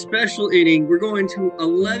special inning. We're going to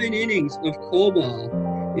 11 innings of Cole ball,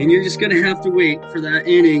 and you're just going to have to wait for that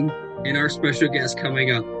inning and our special guest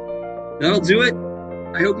coming up. That'll do it.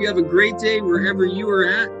 I hope you have a great day wherever you are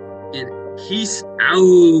at, and peace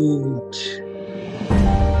out.